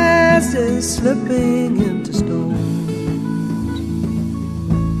 mountain passes slipping into stones,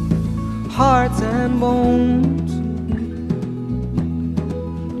 hearts and bones,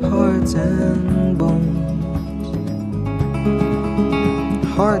 hearts and bones,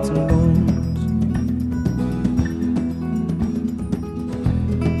 hearts and bones.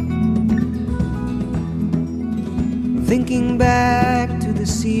 Thinking back to the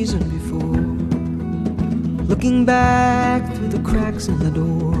season before, looking back through the cracks in the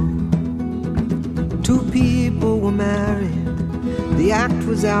door, two people were married, the act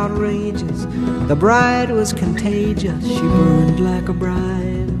was outrageous, the bride was contagious, she burned like a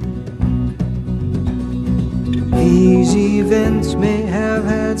bride. These events may have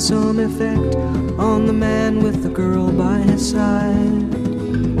had some effect on the man with the girl by his side,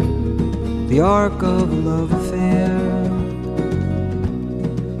 the arc of a love affair,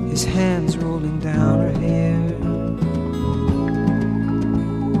 his hands rolling down her hair.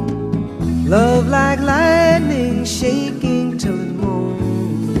 Love like lightning shaking till it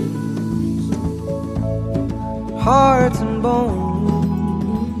moans, hearts and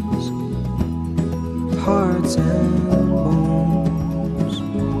bones, hearts and bones,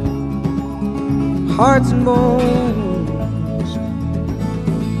 hearts and bones,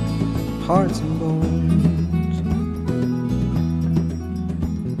 hearts and bones.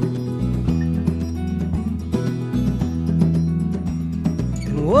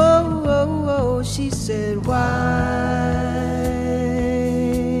 And whoa, whoa, whoa, she said, why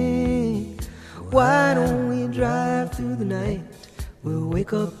don't we drive through the night? We'll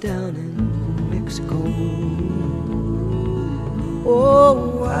wake up down in Mexico.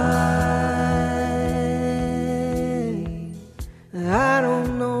 Oh, why? I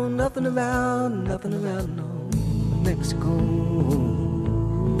don't know nothing about no Mexico.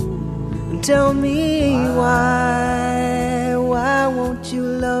 And tell me why won't you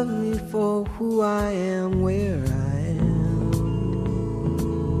love me for who I am, where I am?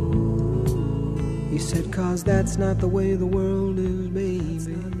 He said, 'cause that's not the way the world is,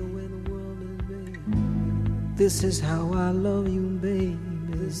 baby. This is how I love you, baby.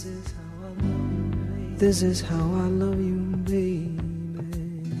 This is how I love you, baby.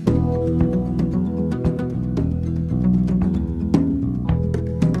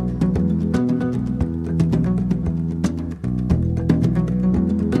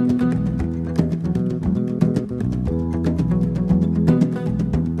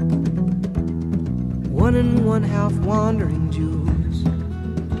 One and one half wandering Jews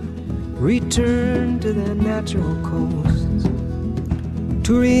return to their natural coasts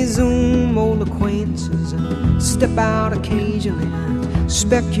to resume old acquaintances and step out occasionally and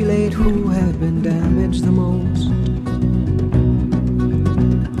speculate who had been damaged the most.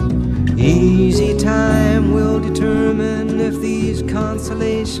 Easy time will determine if these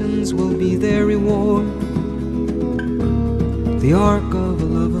consolations will be their reward, the arc of a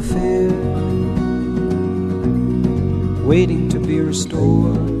love affair waiting to be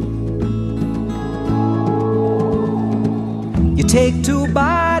restored. You take two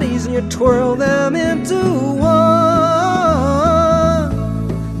bodies and you twirl them into one,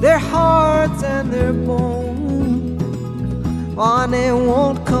 their hearts and their bones, oh, they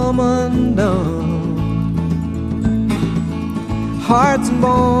won't come undone. Hearts and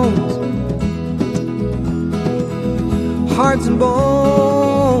bones, hearts and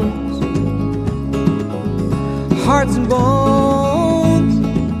bones, hearts and bones,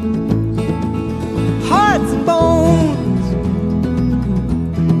 hearts and bones.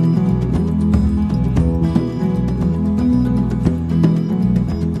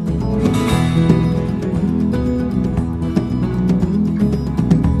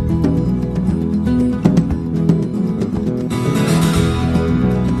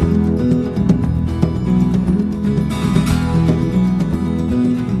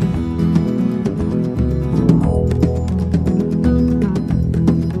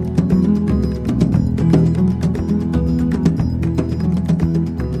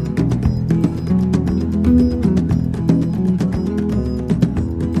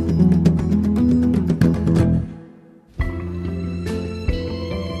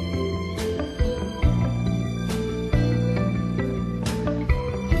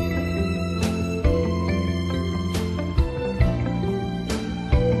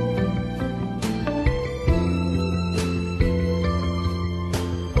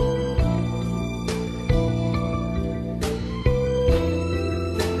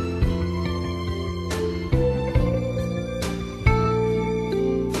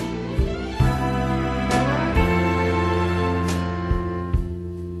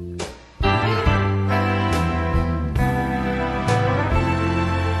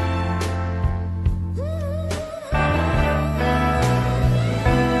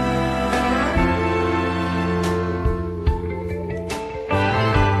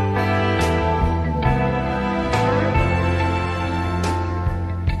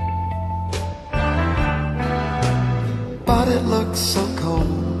 like so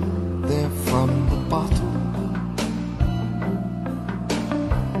cold there from the bottom.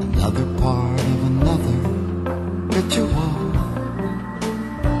 Another part of another ritual.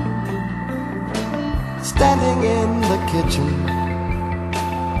 Standing in the kitchen,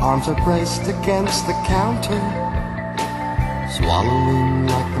 arms are braced against the counter, swallowing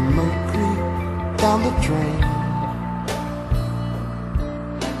like the mercury down the drain.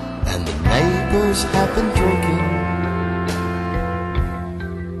 And the neighbors have been drinking,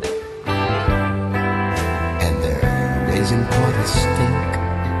 and they're raising quite a stink.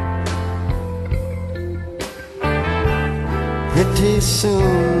 Pretty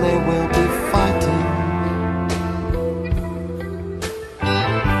soon they will be fighting.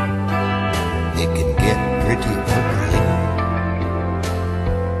 It can get pretty ugly.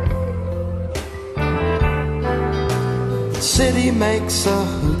 The city makes a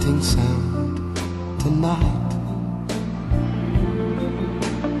hooting sound tonight.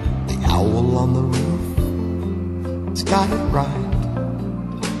 The owl on the roof has got it right.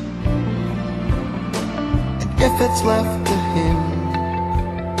 If it's left to him,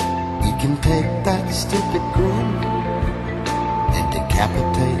 he can take that stupid grin and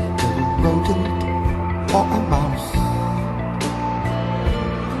decapitate a rodent or a mouse.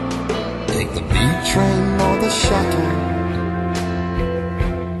 Take the B train or the shuttle,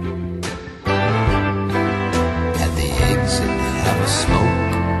 at the exit have a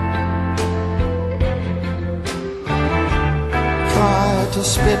smoke. Try to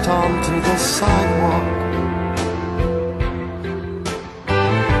spit onto the sidewalk,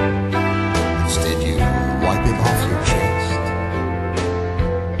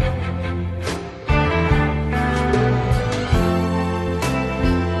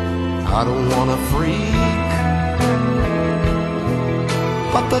 I don't wanna freak,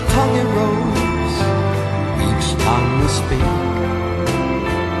 but the tongue erodes each time we speak.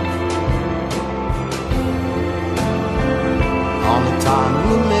 On a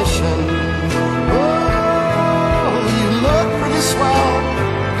timely mission, oh, you look pretty swell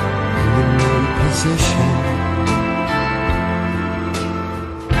in your new position.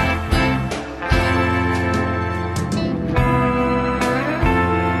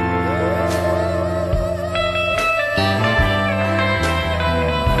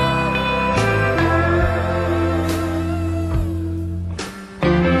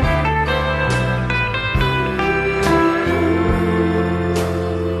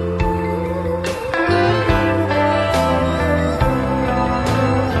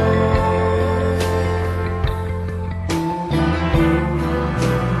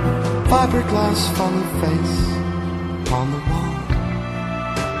 Fiberglass funny face upon the wall.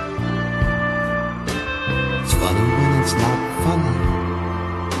 It's funny when it's not funny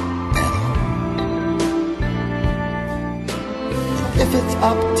at all. And if it's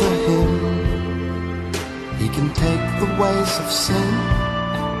up to him, he can take the ways of sin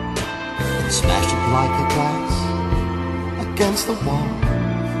and smash it like a glass against the wall.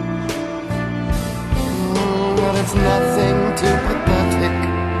 Well, it's nothing too pathetic,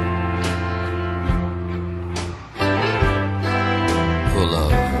 full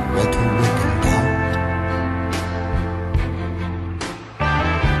of rhetoric and doubt.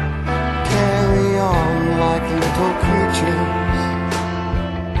 Carry on like little creatures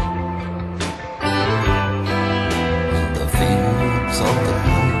in the fields of the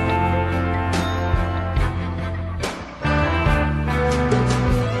night.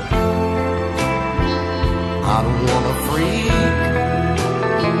 I don't wanna freak,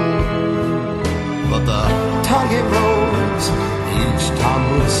 but the tongue erodes each time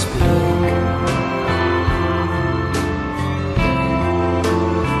we speak.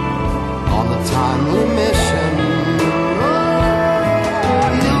 On the timely mission, oh,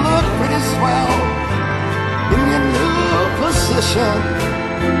 you look pretty swell in your new position.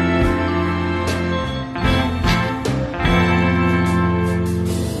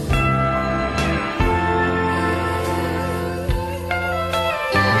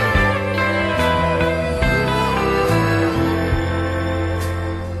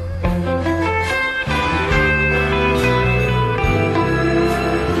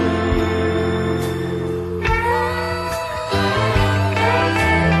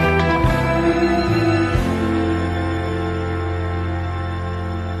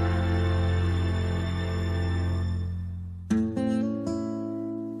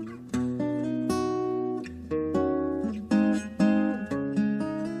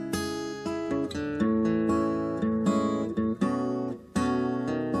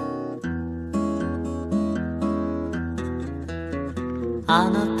あ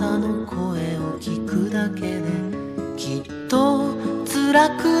なたの声を聞くだけできっと暗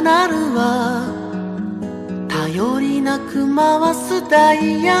くなるわ頼りなく回すダ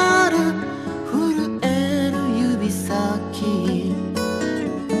イヤル震える指先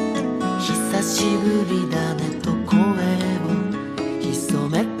久しぶりだねと声を潜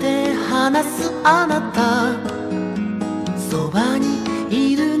めて話すあなたそばに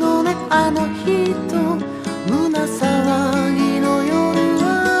いるのねあの人胸騒ぎの夜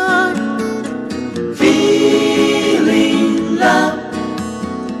は Feeling love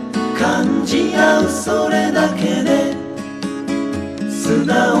感じ合うそれだけで素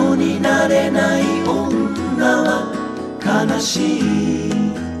直になれない女は悲しい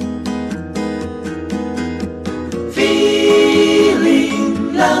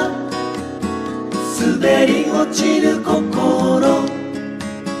Feeling love 滑り落ちる心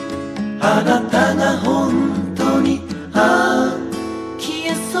あなたが本当に消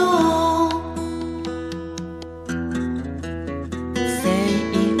えそう精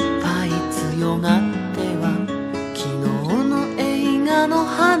一杯強がっては昨日の映画の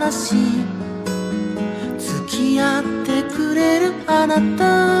話付き合ってくれるあな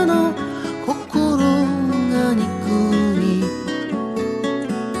たの心が憎い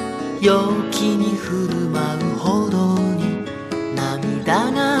陽気に振る舞うほどに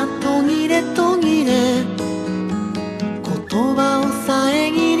涙が途切れ途切れ言葉を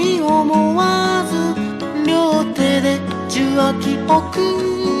遮り思わず両手で受話器置く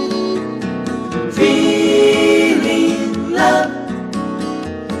Feeling love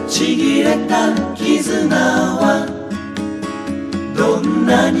ちぎれた絆はどん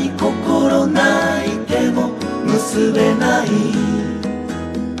なに心泣いても結べない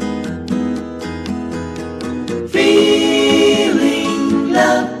Feeling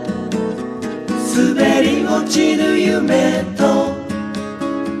love 滑り落ちる夢と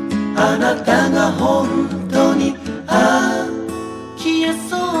あなたが本当に消え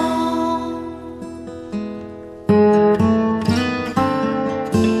そう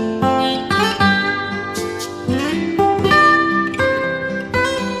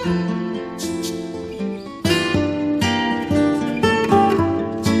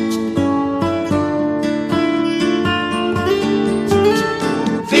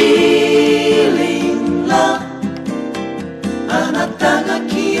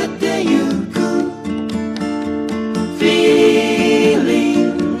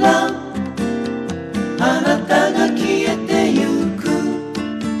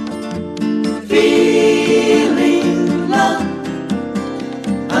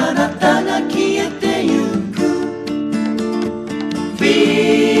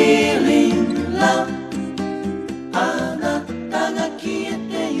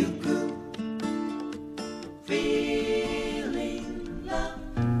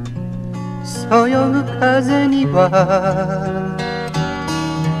そよぐ風には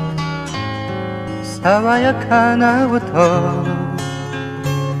爽やかな音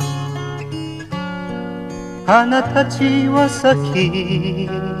花たちは咲き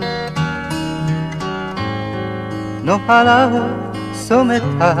野原を染め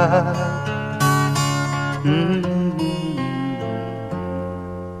た、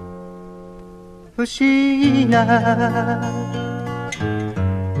不思議な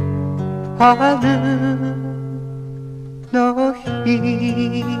春の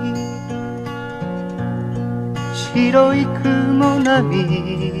日白い雲波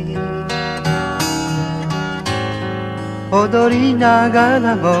踊りなが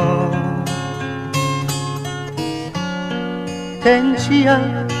らも天地や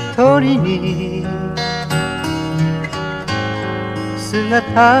鳥に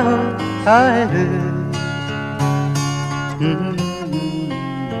姿を変える、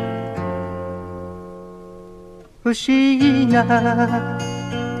不思議な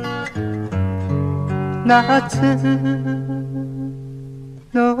夏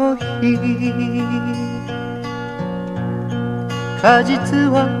の日果実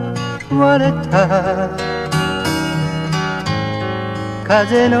は割れた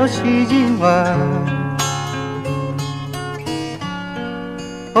風の詩人は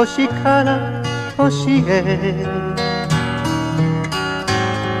星から星へ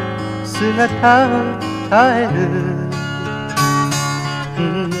姿を変える、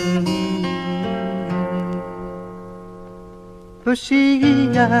不思議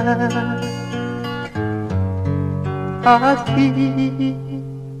な秋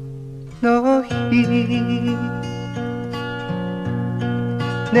の日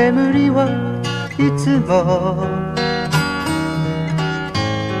眠りはいつも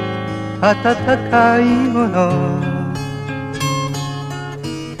暖かいもの、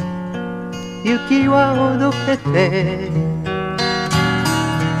雪はおどけて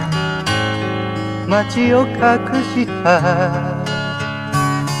街を隠した、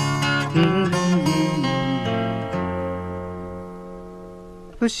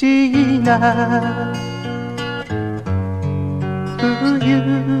不思議な冬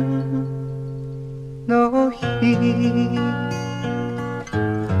の日、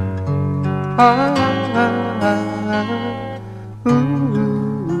ああ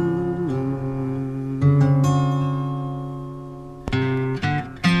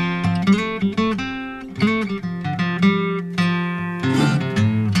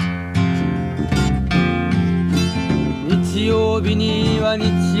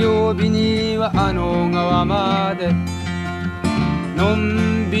日曜日にはあの川までの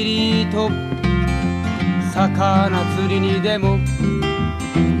んびりと魚釣りにでも、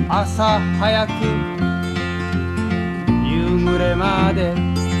朝早く夕暮れまで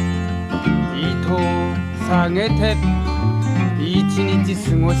糸を下げて一日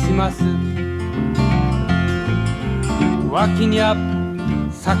過ごします。脇にあ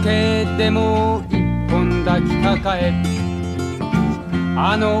酒でも一本抱きかかえ、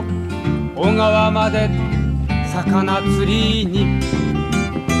あの小川まで魚釣りに、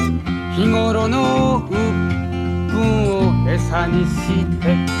日頃の鬱憤を餌にし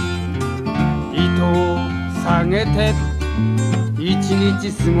て糸を下げて一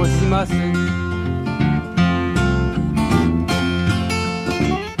日過ごします。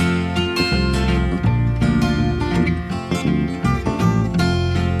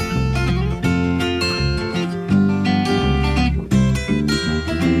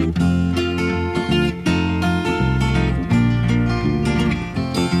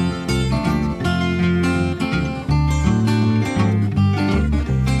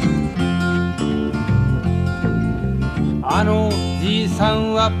あのじいさ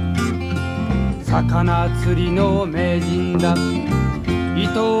んは魚釣りの名人だ。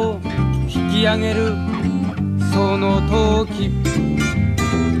糸を引き上げるその時、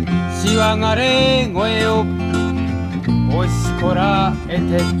しわがれ声を押しこらえ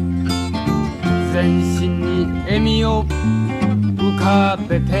て、全身に笑みを浮か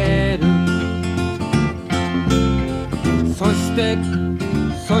べてる。そして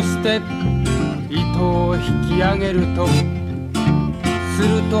糸を引き上げると、す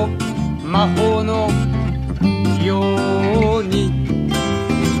ると魔法のように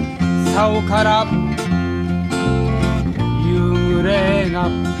竿から夕暮れが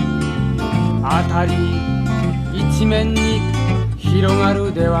辺り一面に広が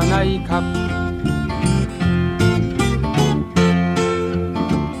るではないか。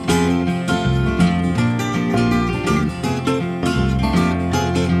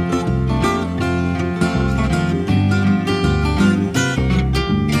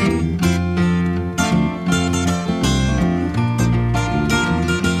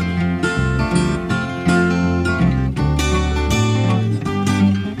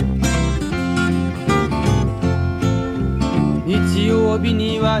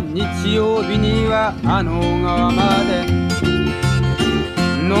日曜日にはあの川まで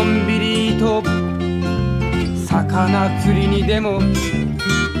のんびりと魚釣りにでも、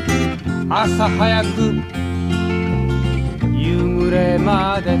朝早く夕暮れ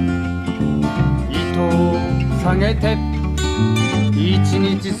まで糸を下げて一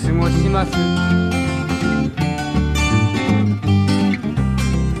日過ごします。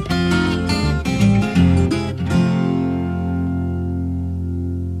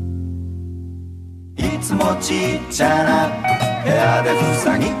ちっちゃな部屋で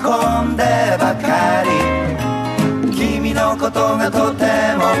塞ぎ込んでばかり、君のことがとて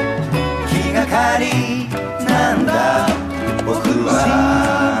も気がかりなんだ。僕は心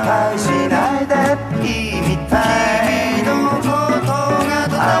配しないでいいみたい。君のことが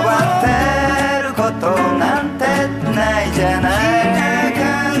とても慌てることなんてないじゃない。気が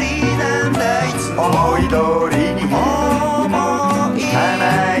かりなんだ。いつも思い通りにいかな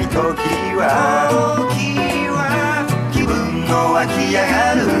い時は湧き上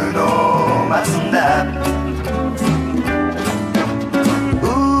がるのを待つんだ。う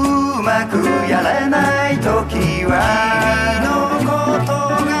まくやれない時は君のこと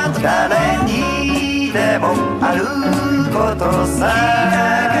が誰にでもあることさ。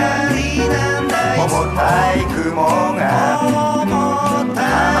重たい雲が浜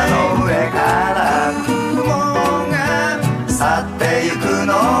の上から去ってゆくの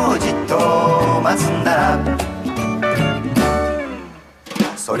をじっと待つんだ。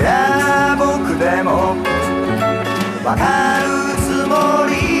そりゃ僕でもわかるつも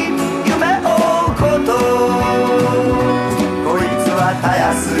り、夢追うこと、こいつはた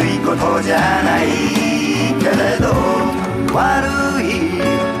やすいことじゃないけれど悪い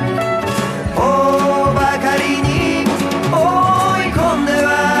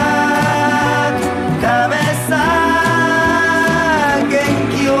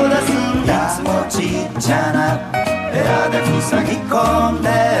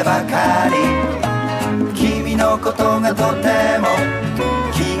がとても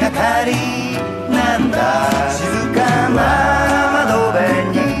気がかりなんだ。静かな窓辺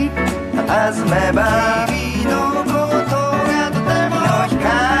に佇めば日々のことがとても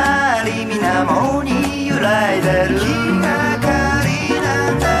光水面に揺らいでる気がかりな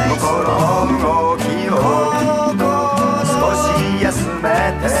んだ。心の動きを少し休め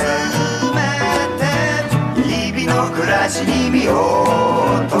て日々の暮らしに身を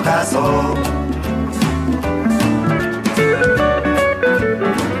溶かそう。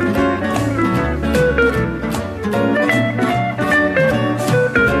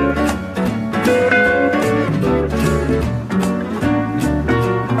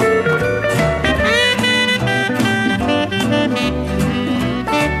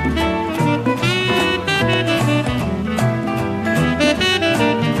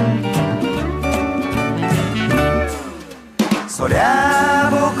そりゃ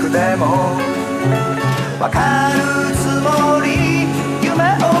僕でもわかるつもり夢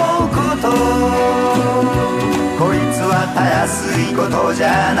追うこと、こいつはたやすいことじ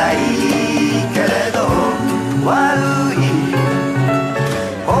ゃないけれど悪い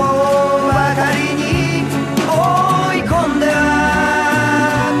方ばかりに追い込んでは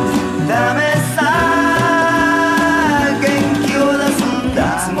ダメさ。元気を出すんだ。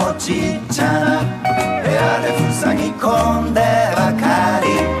いつもちっちゃな部屋で塞ぎ込んでばかり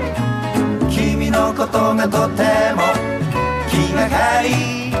君のことがとても気がか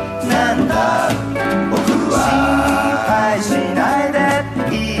りなんだ。僕は心配しないで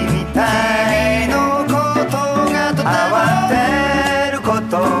いいみたい。君のことがとても慌てるこ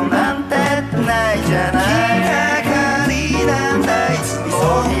となんてないじゃない。気がかりなんだ。いつも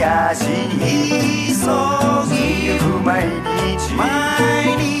急ぎ足に急ぎゆく毎日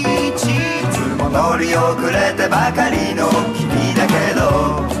乗り遅れてばかりの君だけど、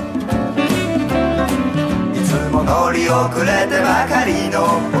いつも乗り遅れてばかり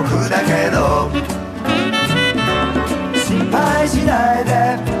の僕だけど、心配しないで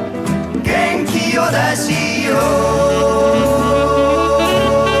元気を出しよう。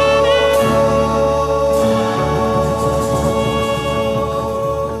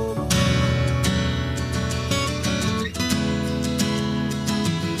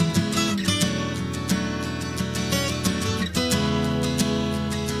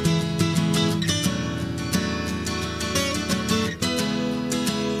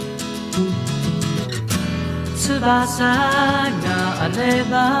翼があれ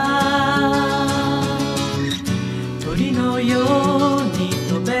ば鳥のように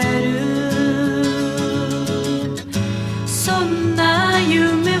飛べる、そんな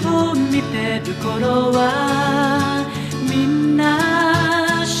夢を見てる頃はみんな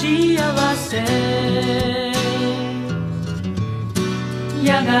幸せ。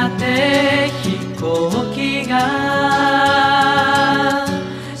やがて飛行機が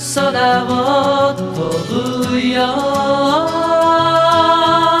空を飛ぶよ、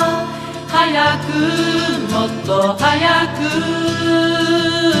早くもっと早く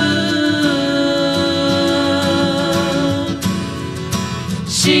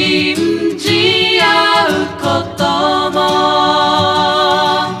信じ合うことも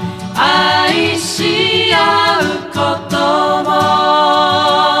愛し合うことも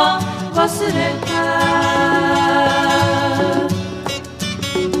忘れた。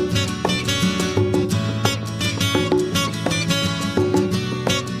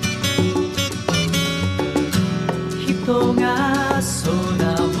人が空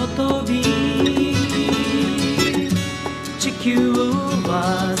を飛び地球は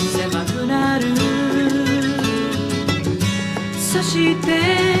狭くなる、そして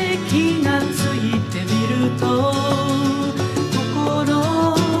気がついてみると心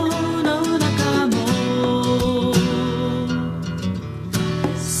の中も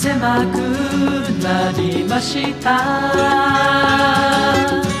狭くなりました。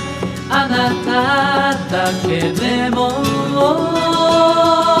あなただけでも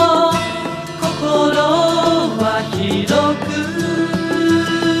心は広く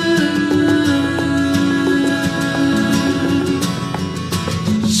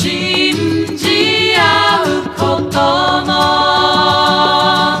信じ合うことも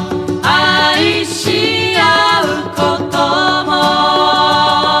愛し合うことも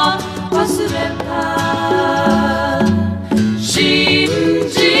忘れた。信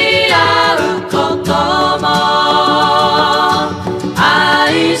じ合うことも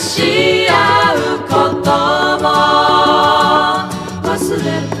愛し合うことも忘れ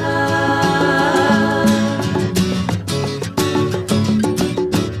た。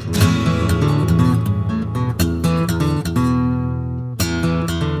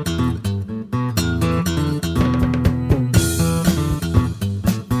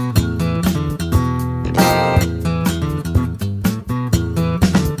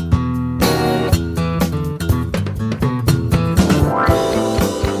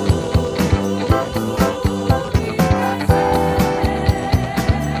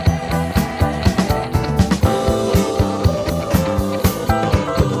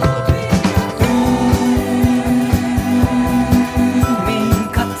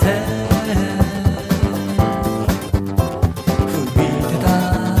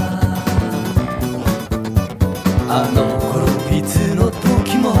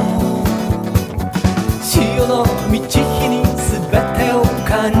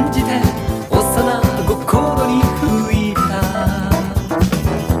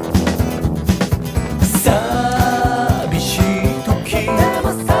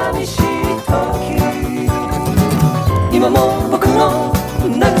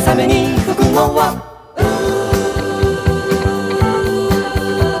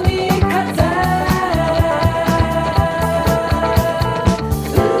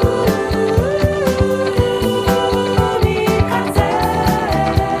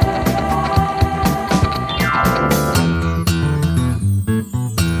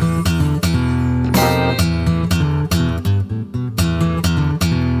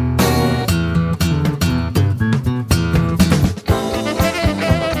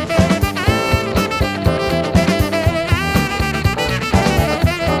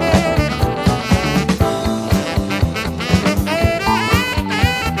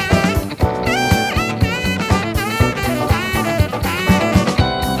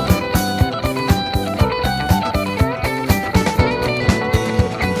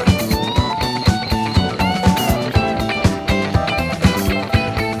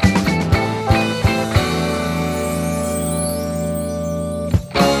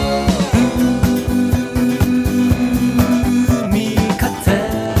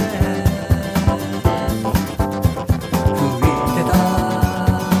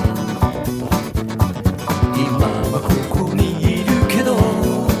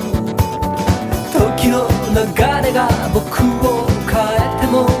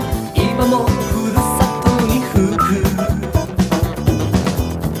もふるさとに吹く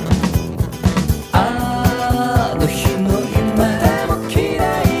あの日の夢でも嫌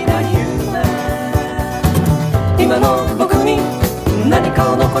いな夢今の僕に何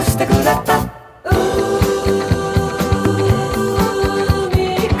かを残してくれた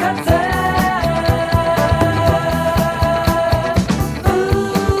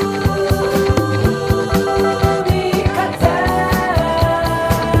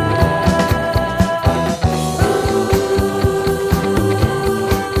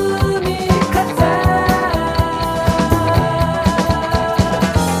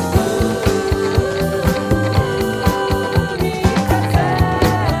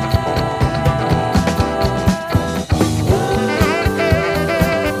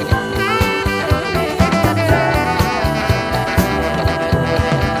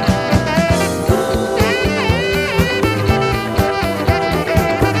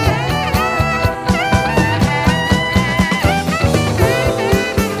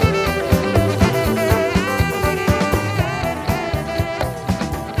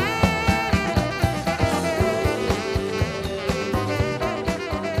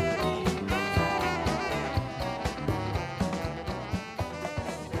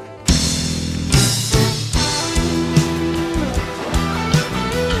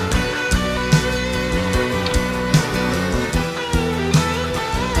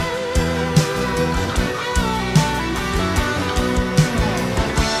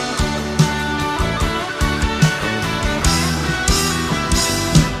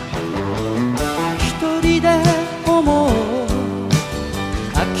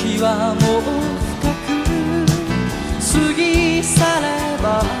はもう深く過ぎ去れば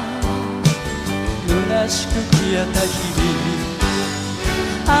虚しく消えた日々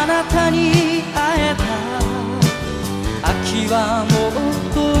あなたに会えた秋はもう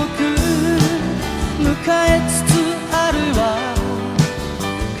遠く迎えつつあるわ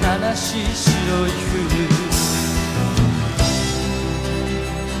悲しい白い冬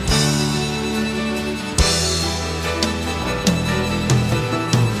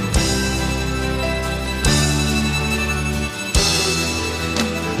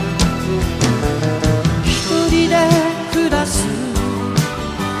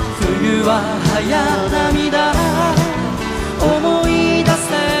冬は早涙思い出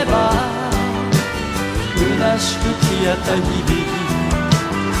せば虚しく消えた日々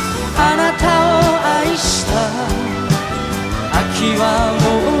あなたを愛した秋はも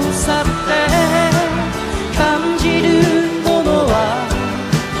う去って感じるものは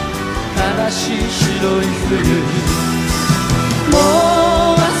悲しい白い冬も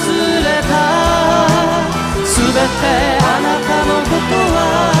う忘れたすべてあなたのことは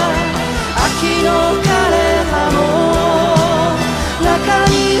秋の枯れ葉の中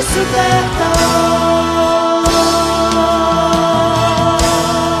に捨てた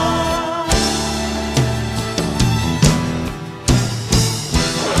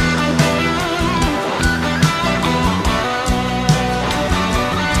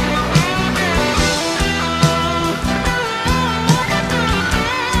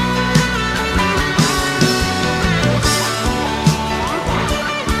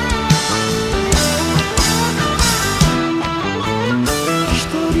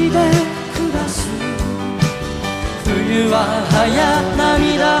冬は早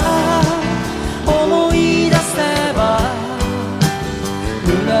涙思い出せば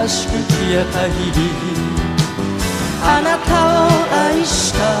虚しく消えた日々あなたを愛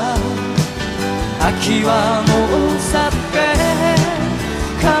した秋はもう去って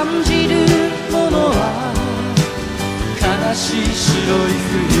感じるものは悲しい白い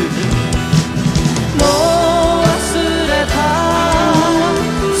冬もう忘れた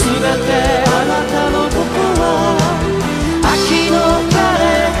すべてあなたのことは秋の枯れ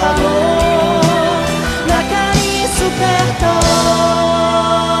葉の中に捨てた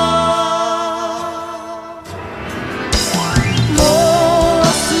もう忘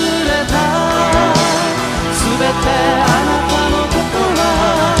れたすべてあなたのことは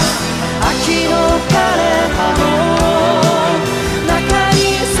秋の枯れ葉の中に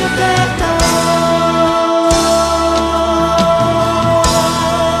捨てた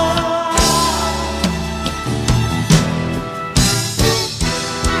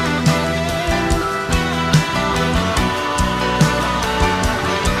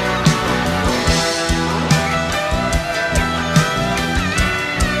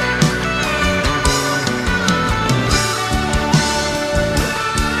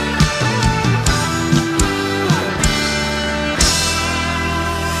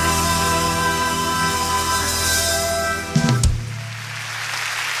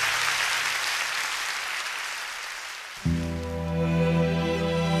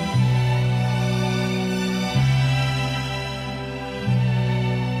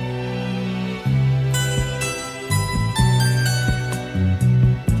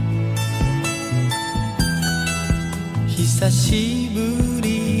久しぶ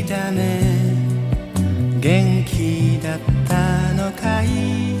りだね元気だったのか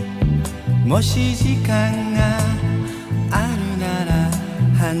いもし時間があるなら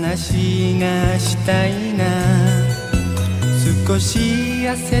話がしたいな少し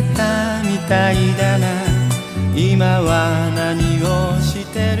痩せたみたいだな今は何をし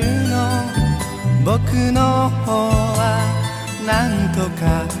てるの僕の方はなんと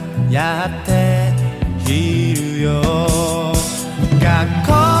かやっているよ学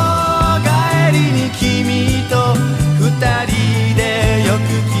校帰りに君と二人でよく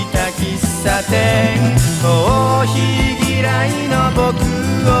来た喫茶店コーヒー嫌いの僕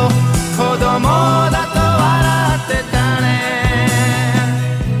を子供だと笑ってたね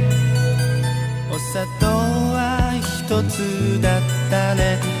お砂糖は一つだった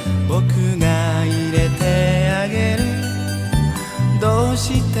ね僕が入れてあげるどう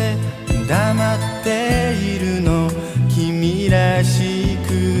して黙っているの君らし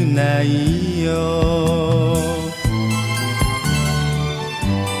くないよ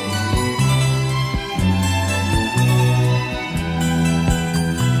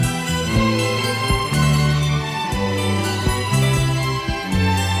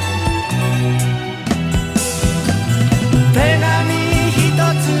手紙一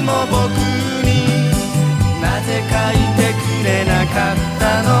つも僕になぜ書いてくれなかっ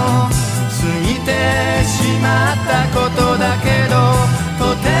たの過ぎてしまったことだけど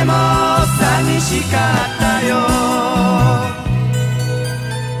とても寂しかったよ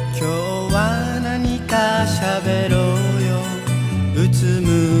今日は何か喋ろうようつ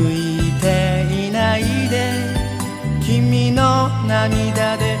むいていないで君の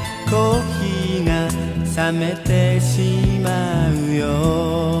涙でコーヒーが冷めてしまう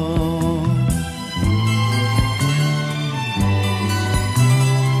よ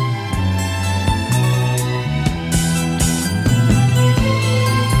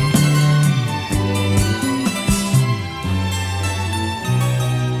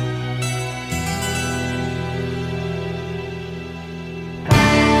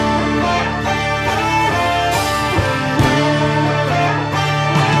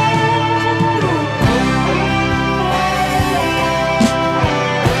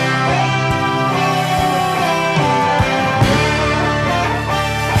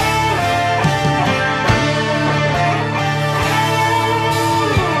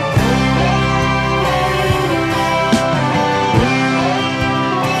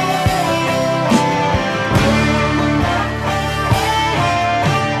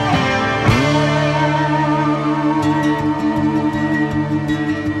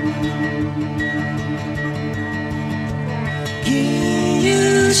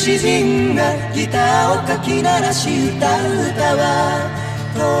詩人がギターをかき鳴らし歌う歌は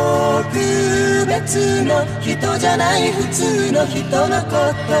特別の人じゃない普通の人のこ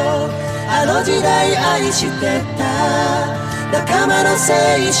とあの時代愛してた仲間の青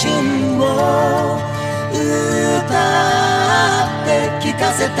春を歌って聞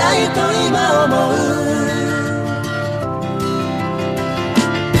かせたいと今思う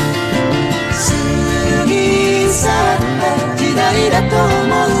過ぎ去った時代だと思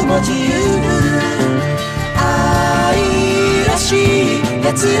うも自由愛らしい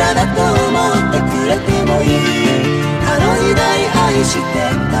奴らだと思ってくれてもいいあの時代愛して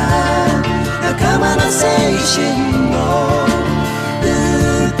た仲間の青春を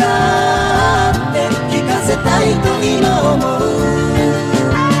歌って聞かせたいと今思う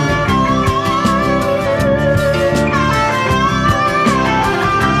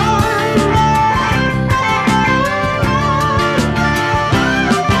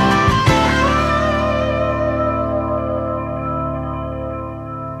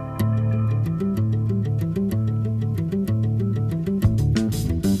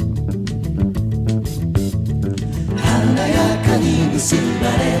結ば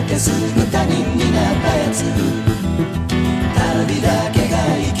れてすぐ他人になったやつ旅だけが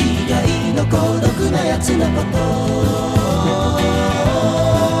生きがいの孤独なやつのこと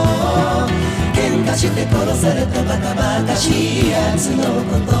喧嘩して殺されたバカバカしいやつの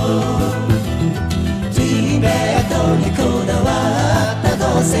ことプリベートにこだわった同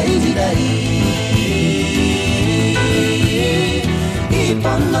棲時代一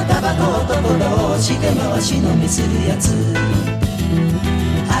本のタバコ男同士で回し飲みするやつ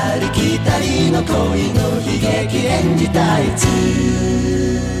ありきたりの恋の悲劇演じたやつ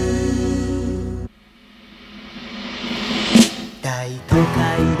大都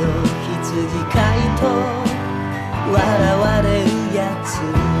会の羊飼いと笑われるやつ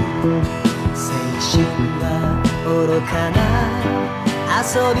青春は愚かな遊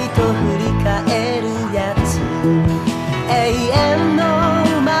びと振り返るやつ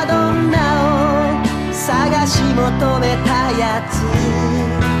い求めたやつ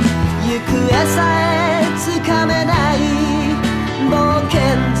行方さえつかめない冒険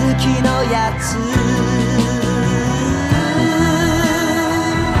好きのやつ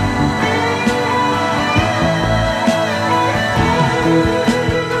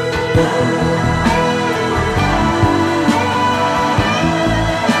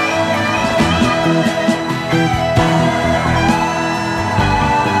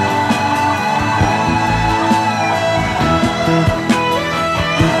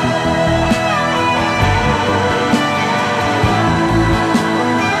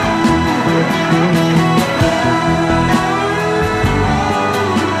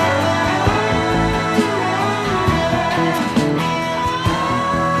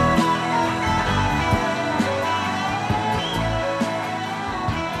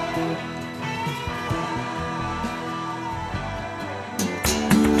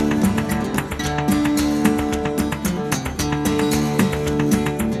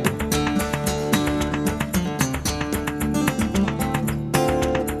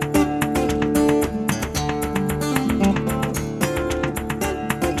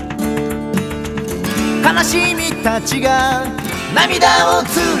悲しみたちが涙を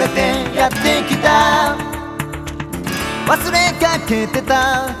連れてやってきた忘れかけて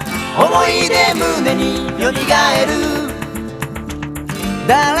た思い出胸によみがえる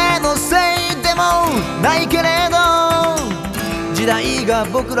誰のせいでもないけれど時代が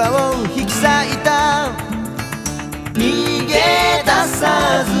僕らを引き裂いた逃げ出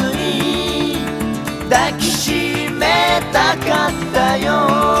さずに抱きしめたかった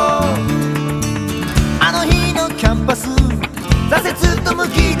よあの日のキャンパス挫折と無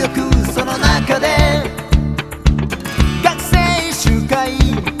気力その中で学生集会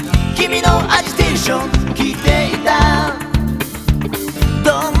君のアジテーション聞いていた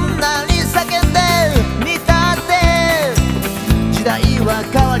どんなに叫んでみたって時代は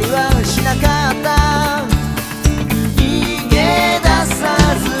変わりはしなかった逃げ出さ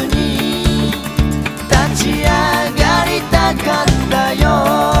ずに立ち上がりたかった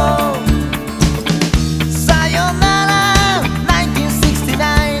よ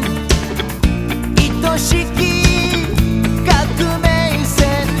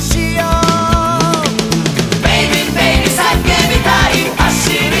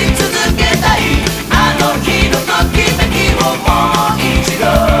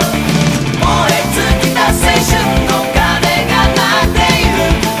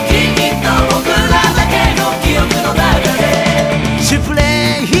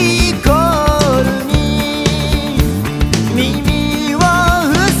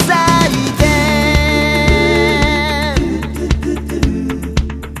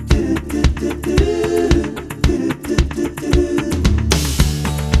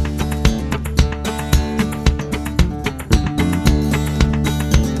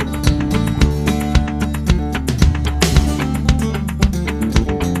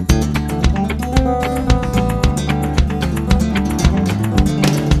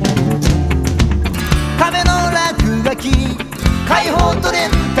解放と連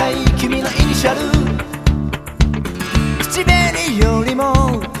帯君のイニシャル口紅よりも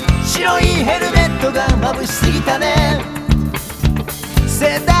白いヘルメットが眩しすぎたね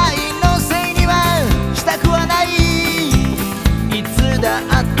世代のせいにはしたくはないいつだ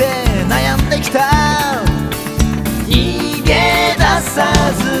って悩んできた逃げ出さ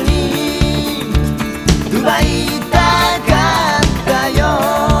ずに奪いたかった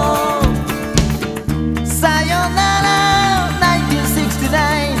よ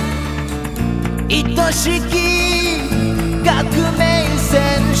愛しき革命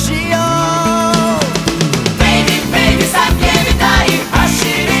戦士よ Baby baby 叫びたい走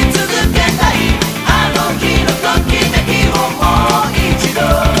り続けたいあの日のときめきをもう一度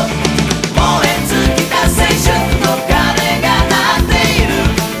燃え尽きた青春の鐘が鳴っている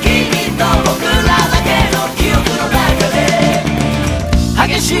君と僕らだけの記憶の中で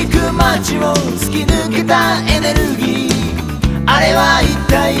激しく街を突き抜けたエネルギーあれは一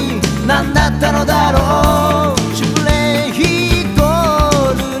体何だったのだろうシュプレヒコ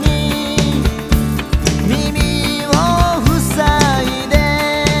ールに耳を塞いで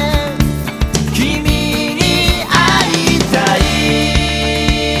君に会いたい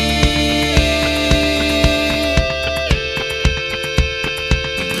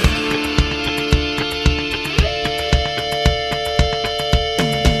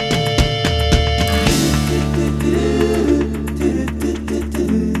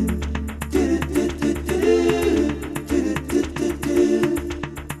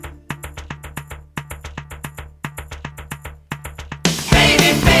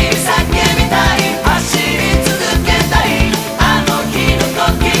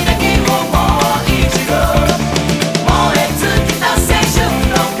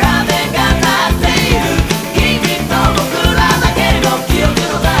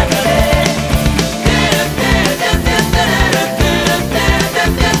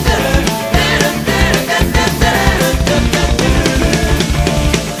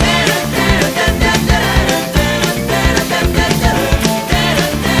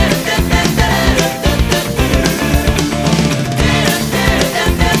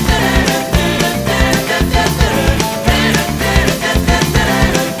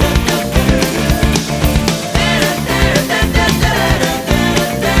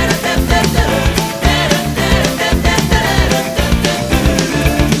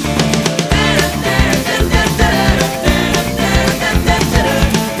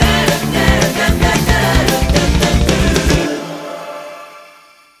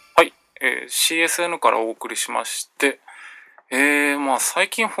CSN からお送りしまして、まあ最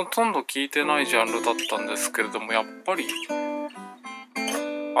近ほとんど聞いてないジャンルだったんですけれども、やっぱり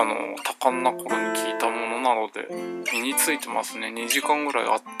多感な頃に聞いたものなので身についてますね。2時間ぐらい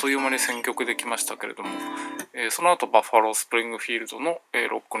あっという間に選曲できましたけれども、その後バッファロー・スプリングフィールドの、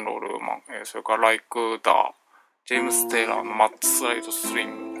ロックンロールマン、それからライク・ダー、ジェームス・テイラーのマッツ・スライド・スリ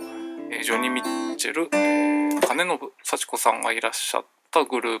ム、ジョニー・ミッチェル、金信幸子さんがいらっしゃった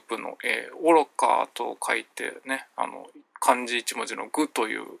グループの、愚かと書いてね、漢字一文字のグと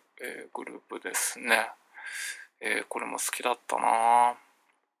いう、グループですね。これも好きだったな。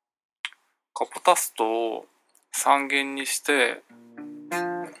カポタストを3弦にして、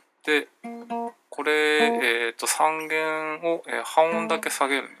でこれ、3弦を、半音だけ下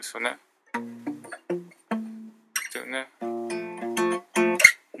げるんですよね。っていうね。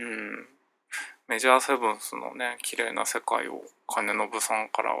メジャーセブンスのね、綺麗な世界を金信さん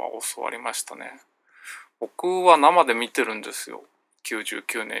からは教わりましたね。僕は生で見てるんですよ。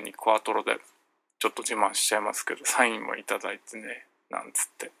99年にクワトロで。ちょっと自慢しちゃいますけど、サインもいただいてね、なんつっ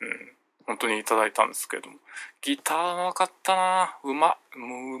て。本当にいただいたんですけれども。ギターうまかったな。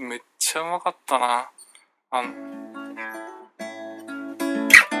もうめっちゃうまかったな。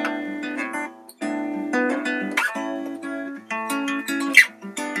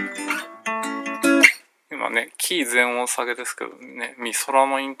今ね、キー全音下げですけどね、ミソラ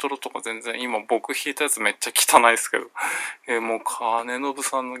のイントロとか全然、今僕弾いたやつめっちゃ汚いですけど、もう金信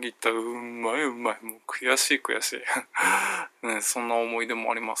さんのギターうまい、もう悔しい、ね、そんな思い出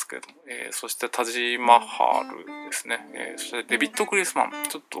もありますけれども、そしてタジマハルですね、そしてデビッド・グリスマン、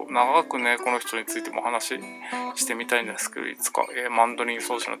ちょっと長くねこの人についてもお話ししてみたいんですけど、いつか、マンドリン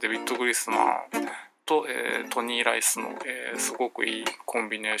奏者のデビッド・グリスマンと、トニー・ライスの、すごくいいコン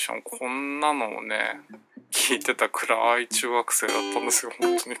ビネーション、こんなのをね聞いてた暗い中学生だったんですよ。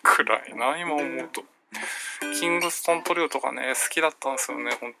本当に暗いな今思うと。キングストントリオとかね好きだったんですよ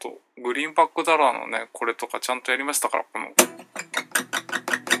ね。本当グリーンバックダラーのねこれとかちゃんとやりましたから、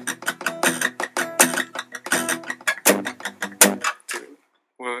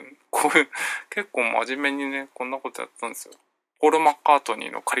これ結構真面目にねこんなことやったんですよ。ポール・マッカートニ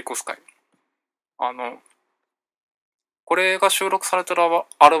ーのカリコス会、これが収録されてる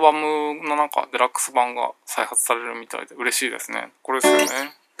アルバムのなんかデラックス版が再発されるみたいで嬉しいですね。これですよ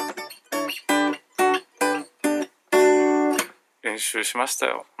ね。練習しました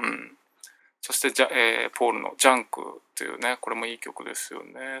よ。そしてポールのジャンクっていうね、これもいい曲ですよ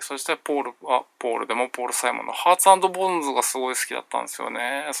ね。そしてポールはポールでもポール・サイモンのハーツ&ボーンズがすごい好きだったんですよ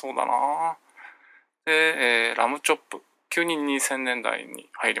ね。そうだな。で、ラムチョップ、急に2000年代に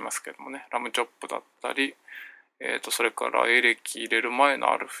入りますけどもね、ラムチョップだったり、それからエレキ入れる前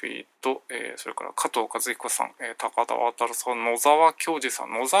のアルフィーと、それから加藤和彦さん、高田渡さん、野沢京二さ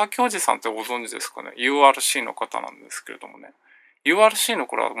ん。野沢京二さんってご存知ですかね。 URC の方なんですけれどもね。URC の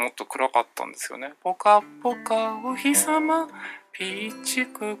頃はもっと暗かったんですよね。ポカポカお日様、ピーチ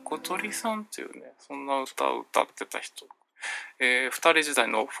ク小鳥さんっていうね、そんな歌を歌ってた人。二人時代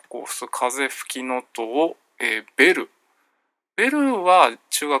のオフコース、風吹きのとを、ベルは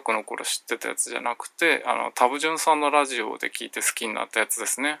中学の頃知ってたやつじゃなくて、タブジュンさんのラジオで聞いて好きになったやつで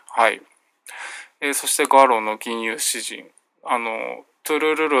すね。はい。そしてガロの銀融詩人、トゥ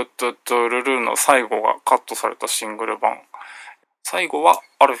ルルルトゥトゥルルの最後がカットされたシングル版。最後は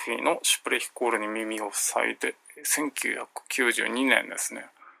アルフィーのシュプレヒコールに耳を塞いで、1992年ですね。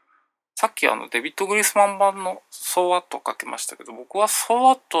さっきデビッド・グリスマン版のソワットをかけましたけど、僕はソ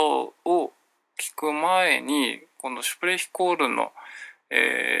ワットを聞く前にこのシュプレヒコールの、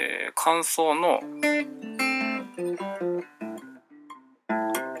感想の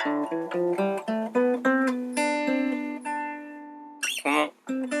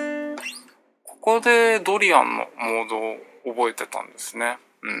ここでドリアンのモードを覚えてたんですね。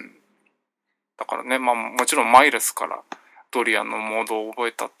だからね、もちろんマイルスからドリアンのモードを覚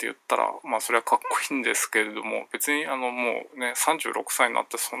えたって言ったら、それはかっこいいんですけれども、別にもうね36歳になっ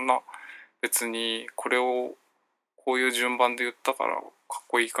てそんな別にこれをこういう順番で言ったからかっ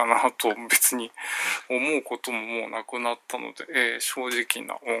こいいかなと別に思うことももうなくなったので、正直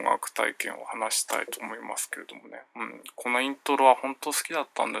な音楽体験を話したいと思いますけれどもね。このイントロは本当好きだっ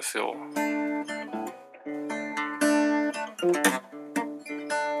たんですよ。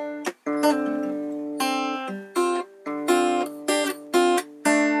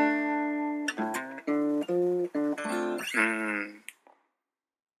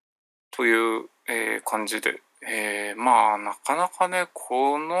という、感じで、なかなかね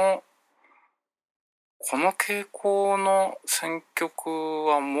この傾向の選曲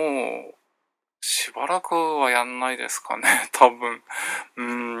はもうしばらくはやんないですかね多分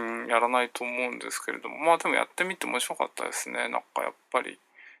やらないと思うんですけれども、まあでもやってみて面白かったですね。なんかやっぱり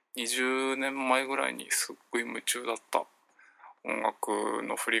20年前ぐらいにすっごい夢中だった音楽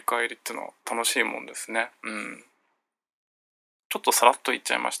の振り返りっていうのは楽しいもんですね。ちょっとさらっと言っ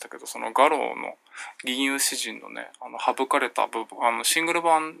ちゃいましたけど、そのガローの銀融詩人のね、省かれた部分、シングル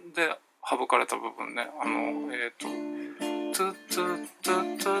版で省かれた部分ね、トゥトゥトゥト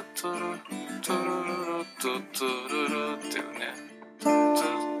ゥトゥトゥルトゥルルトゥトゥルルっていうね、トゥ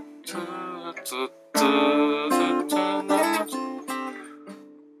トゥトゥトゥトゥ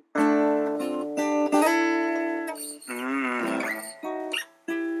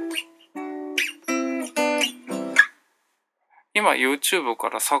今 YouTube か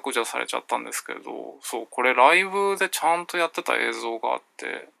ら削除されちゃったんですけれど、そう、これライブでちゃんとやってた映像があっ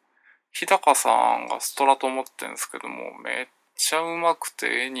て、日高さんがストラト持ってるんですけども、めっちゃ上手く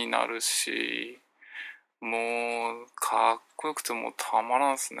て絵になるし、もうかっこよくてもうたま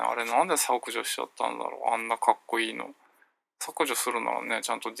らんすね。あれなんで削除しちゃったんだろう、あんなかっこいいの。削除するならね、ち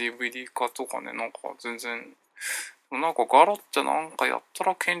ゃんと DVD 化とかね、なんか全然、なんかガロってなんかやった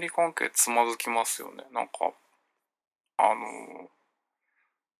ら権利関係つまずきますよね。なんか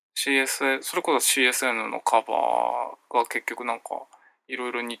CSA、それこそ CSN のカバーが結局なんかいろ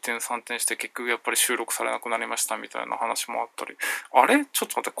いろ2点3点して結局やっぱり収録されなくなりましたみたいな話もあったり、あれちょっ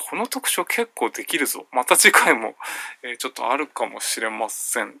と待って、この特徴結構できるぞ。また次回も、ちょっとあるかもしれま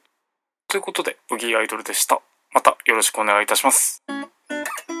せん。ということでブギーアイドルでした。またよろしくお願いいたします。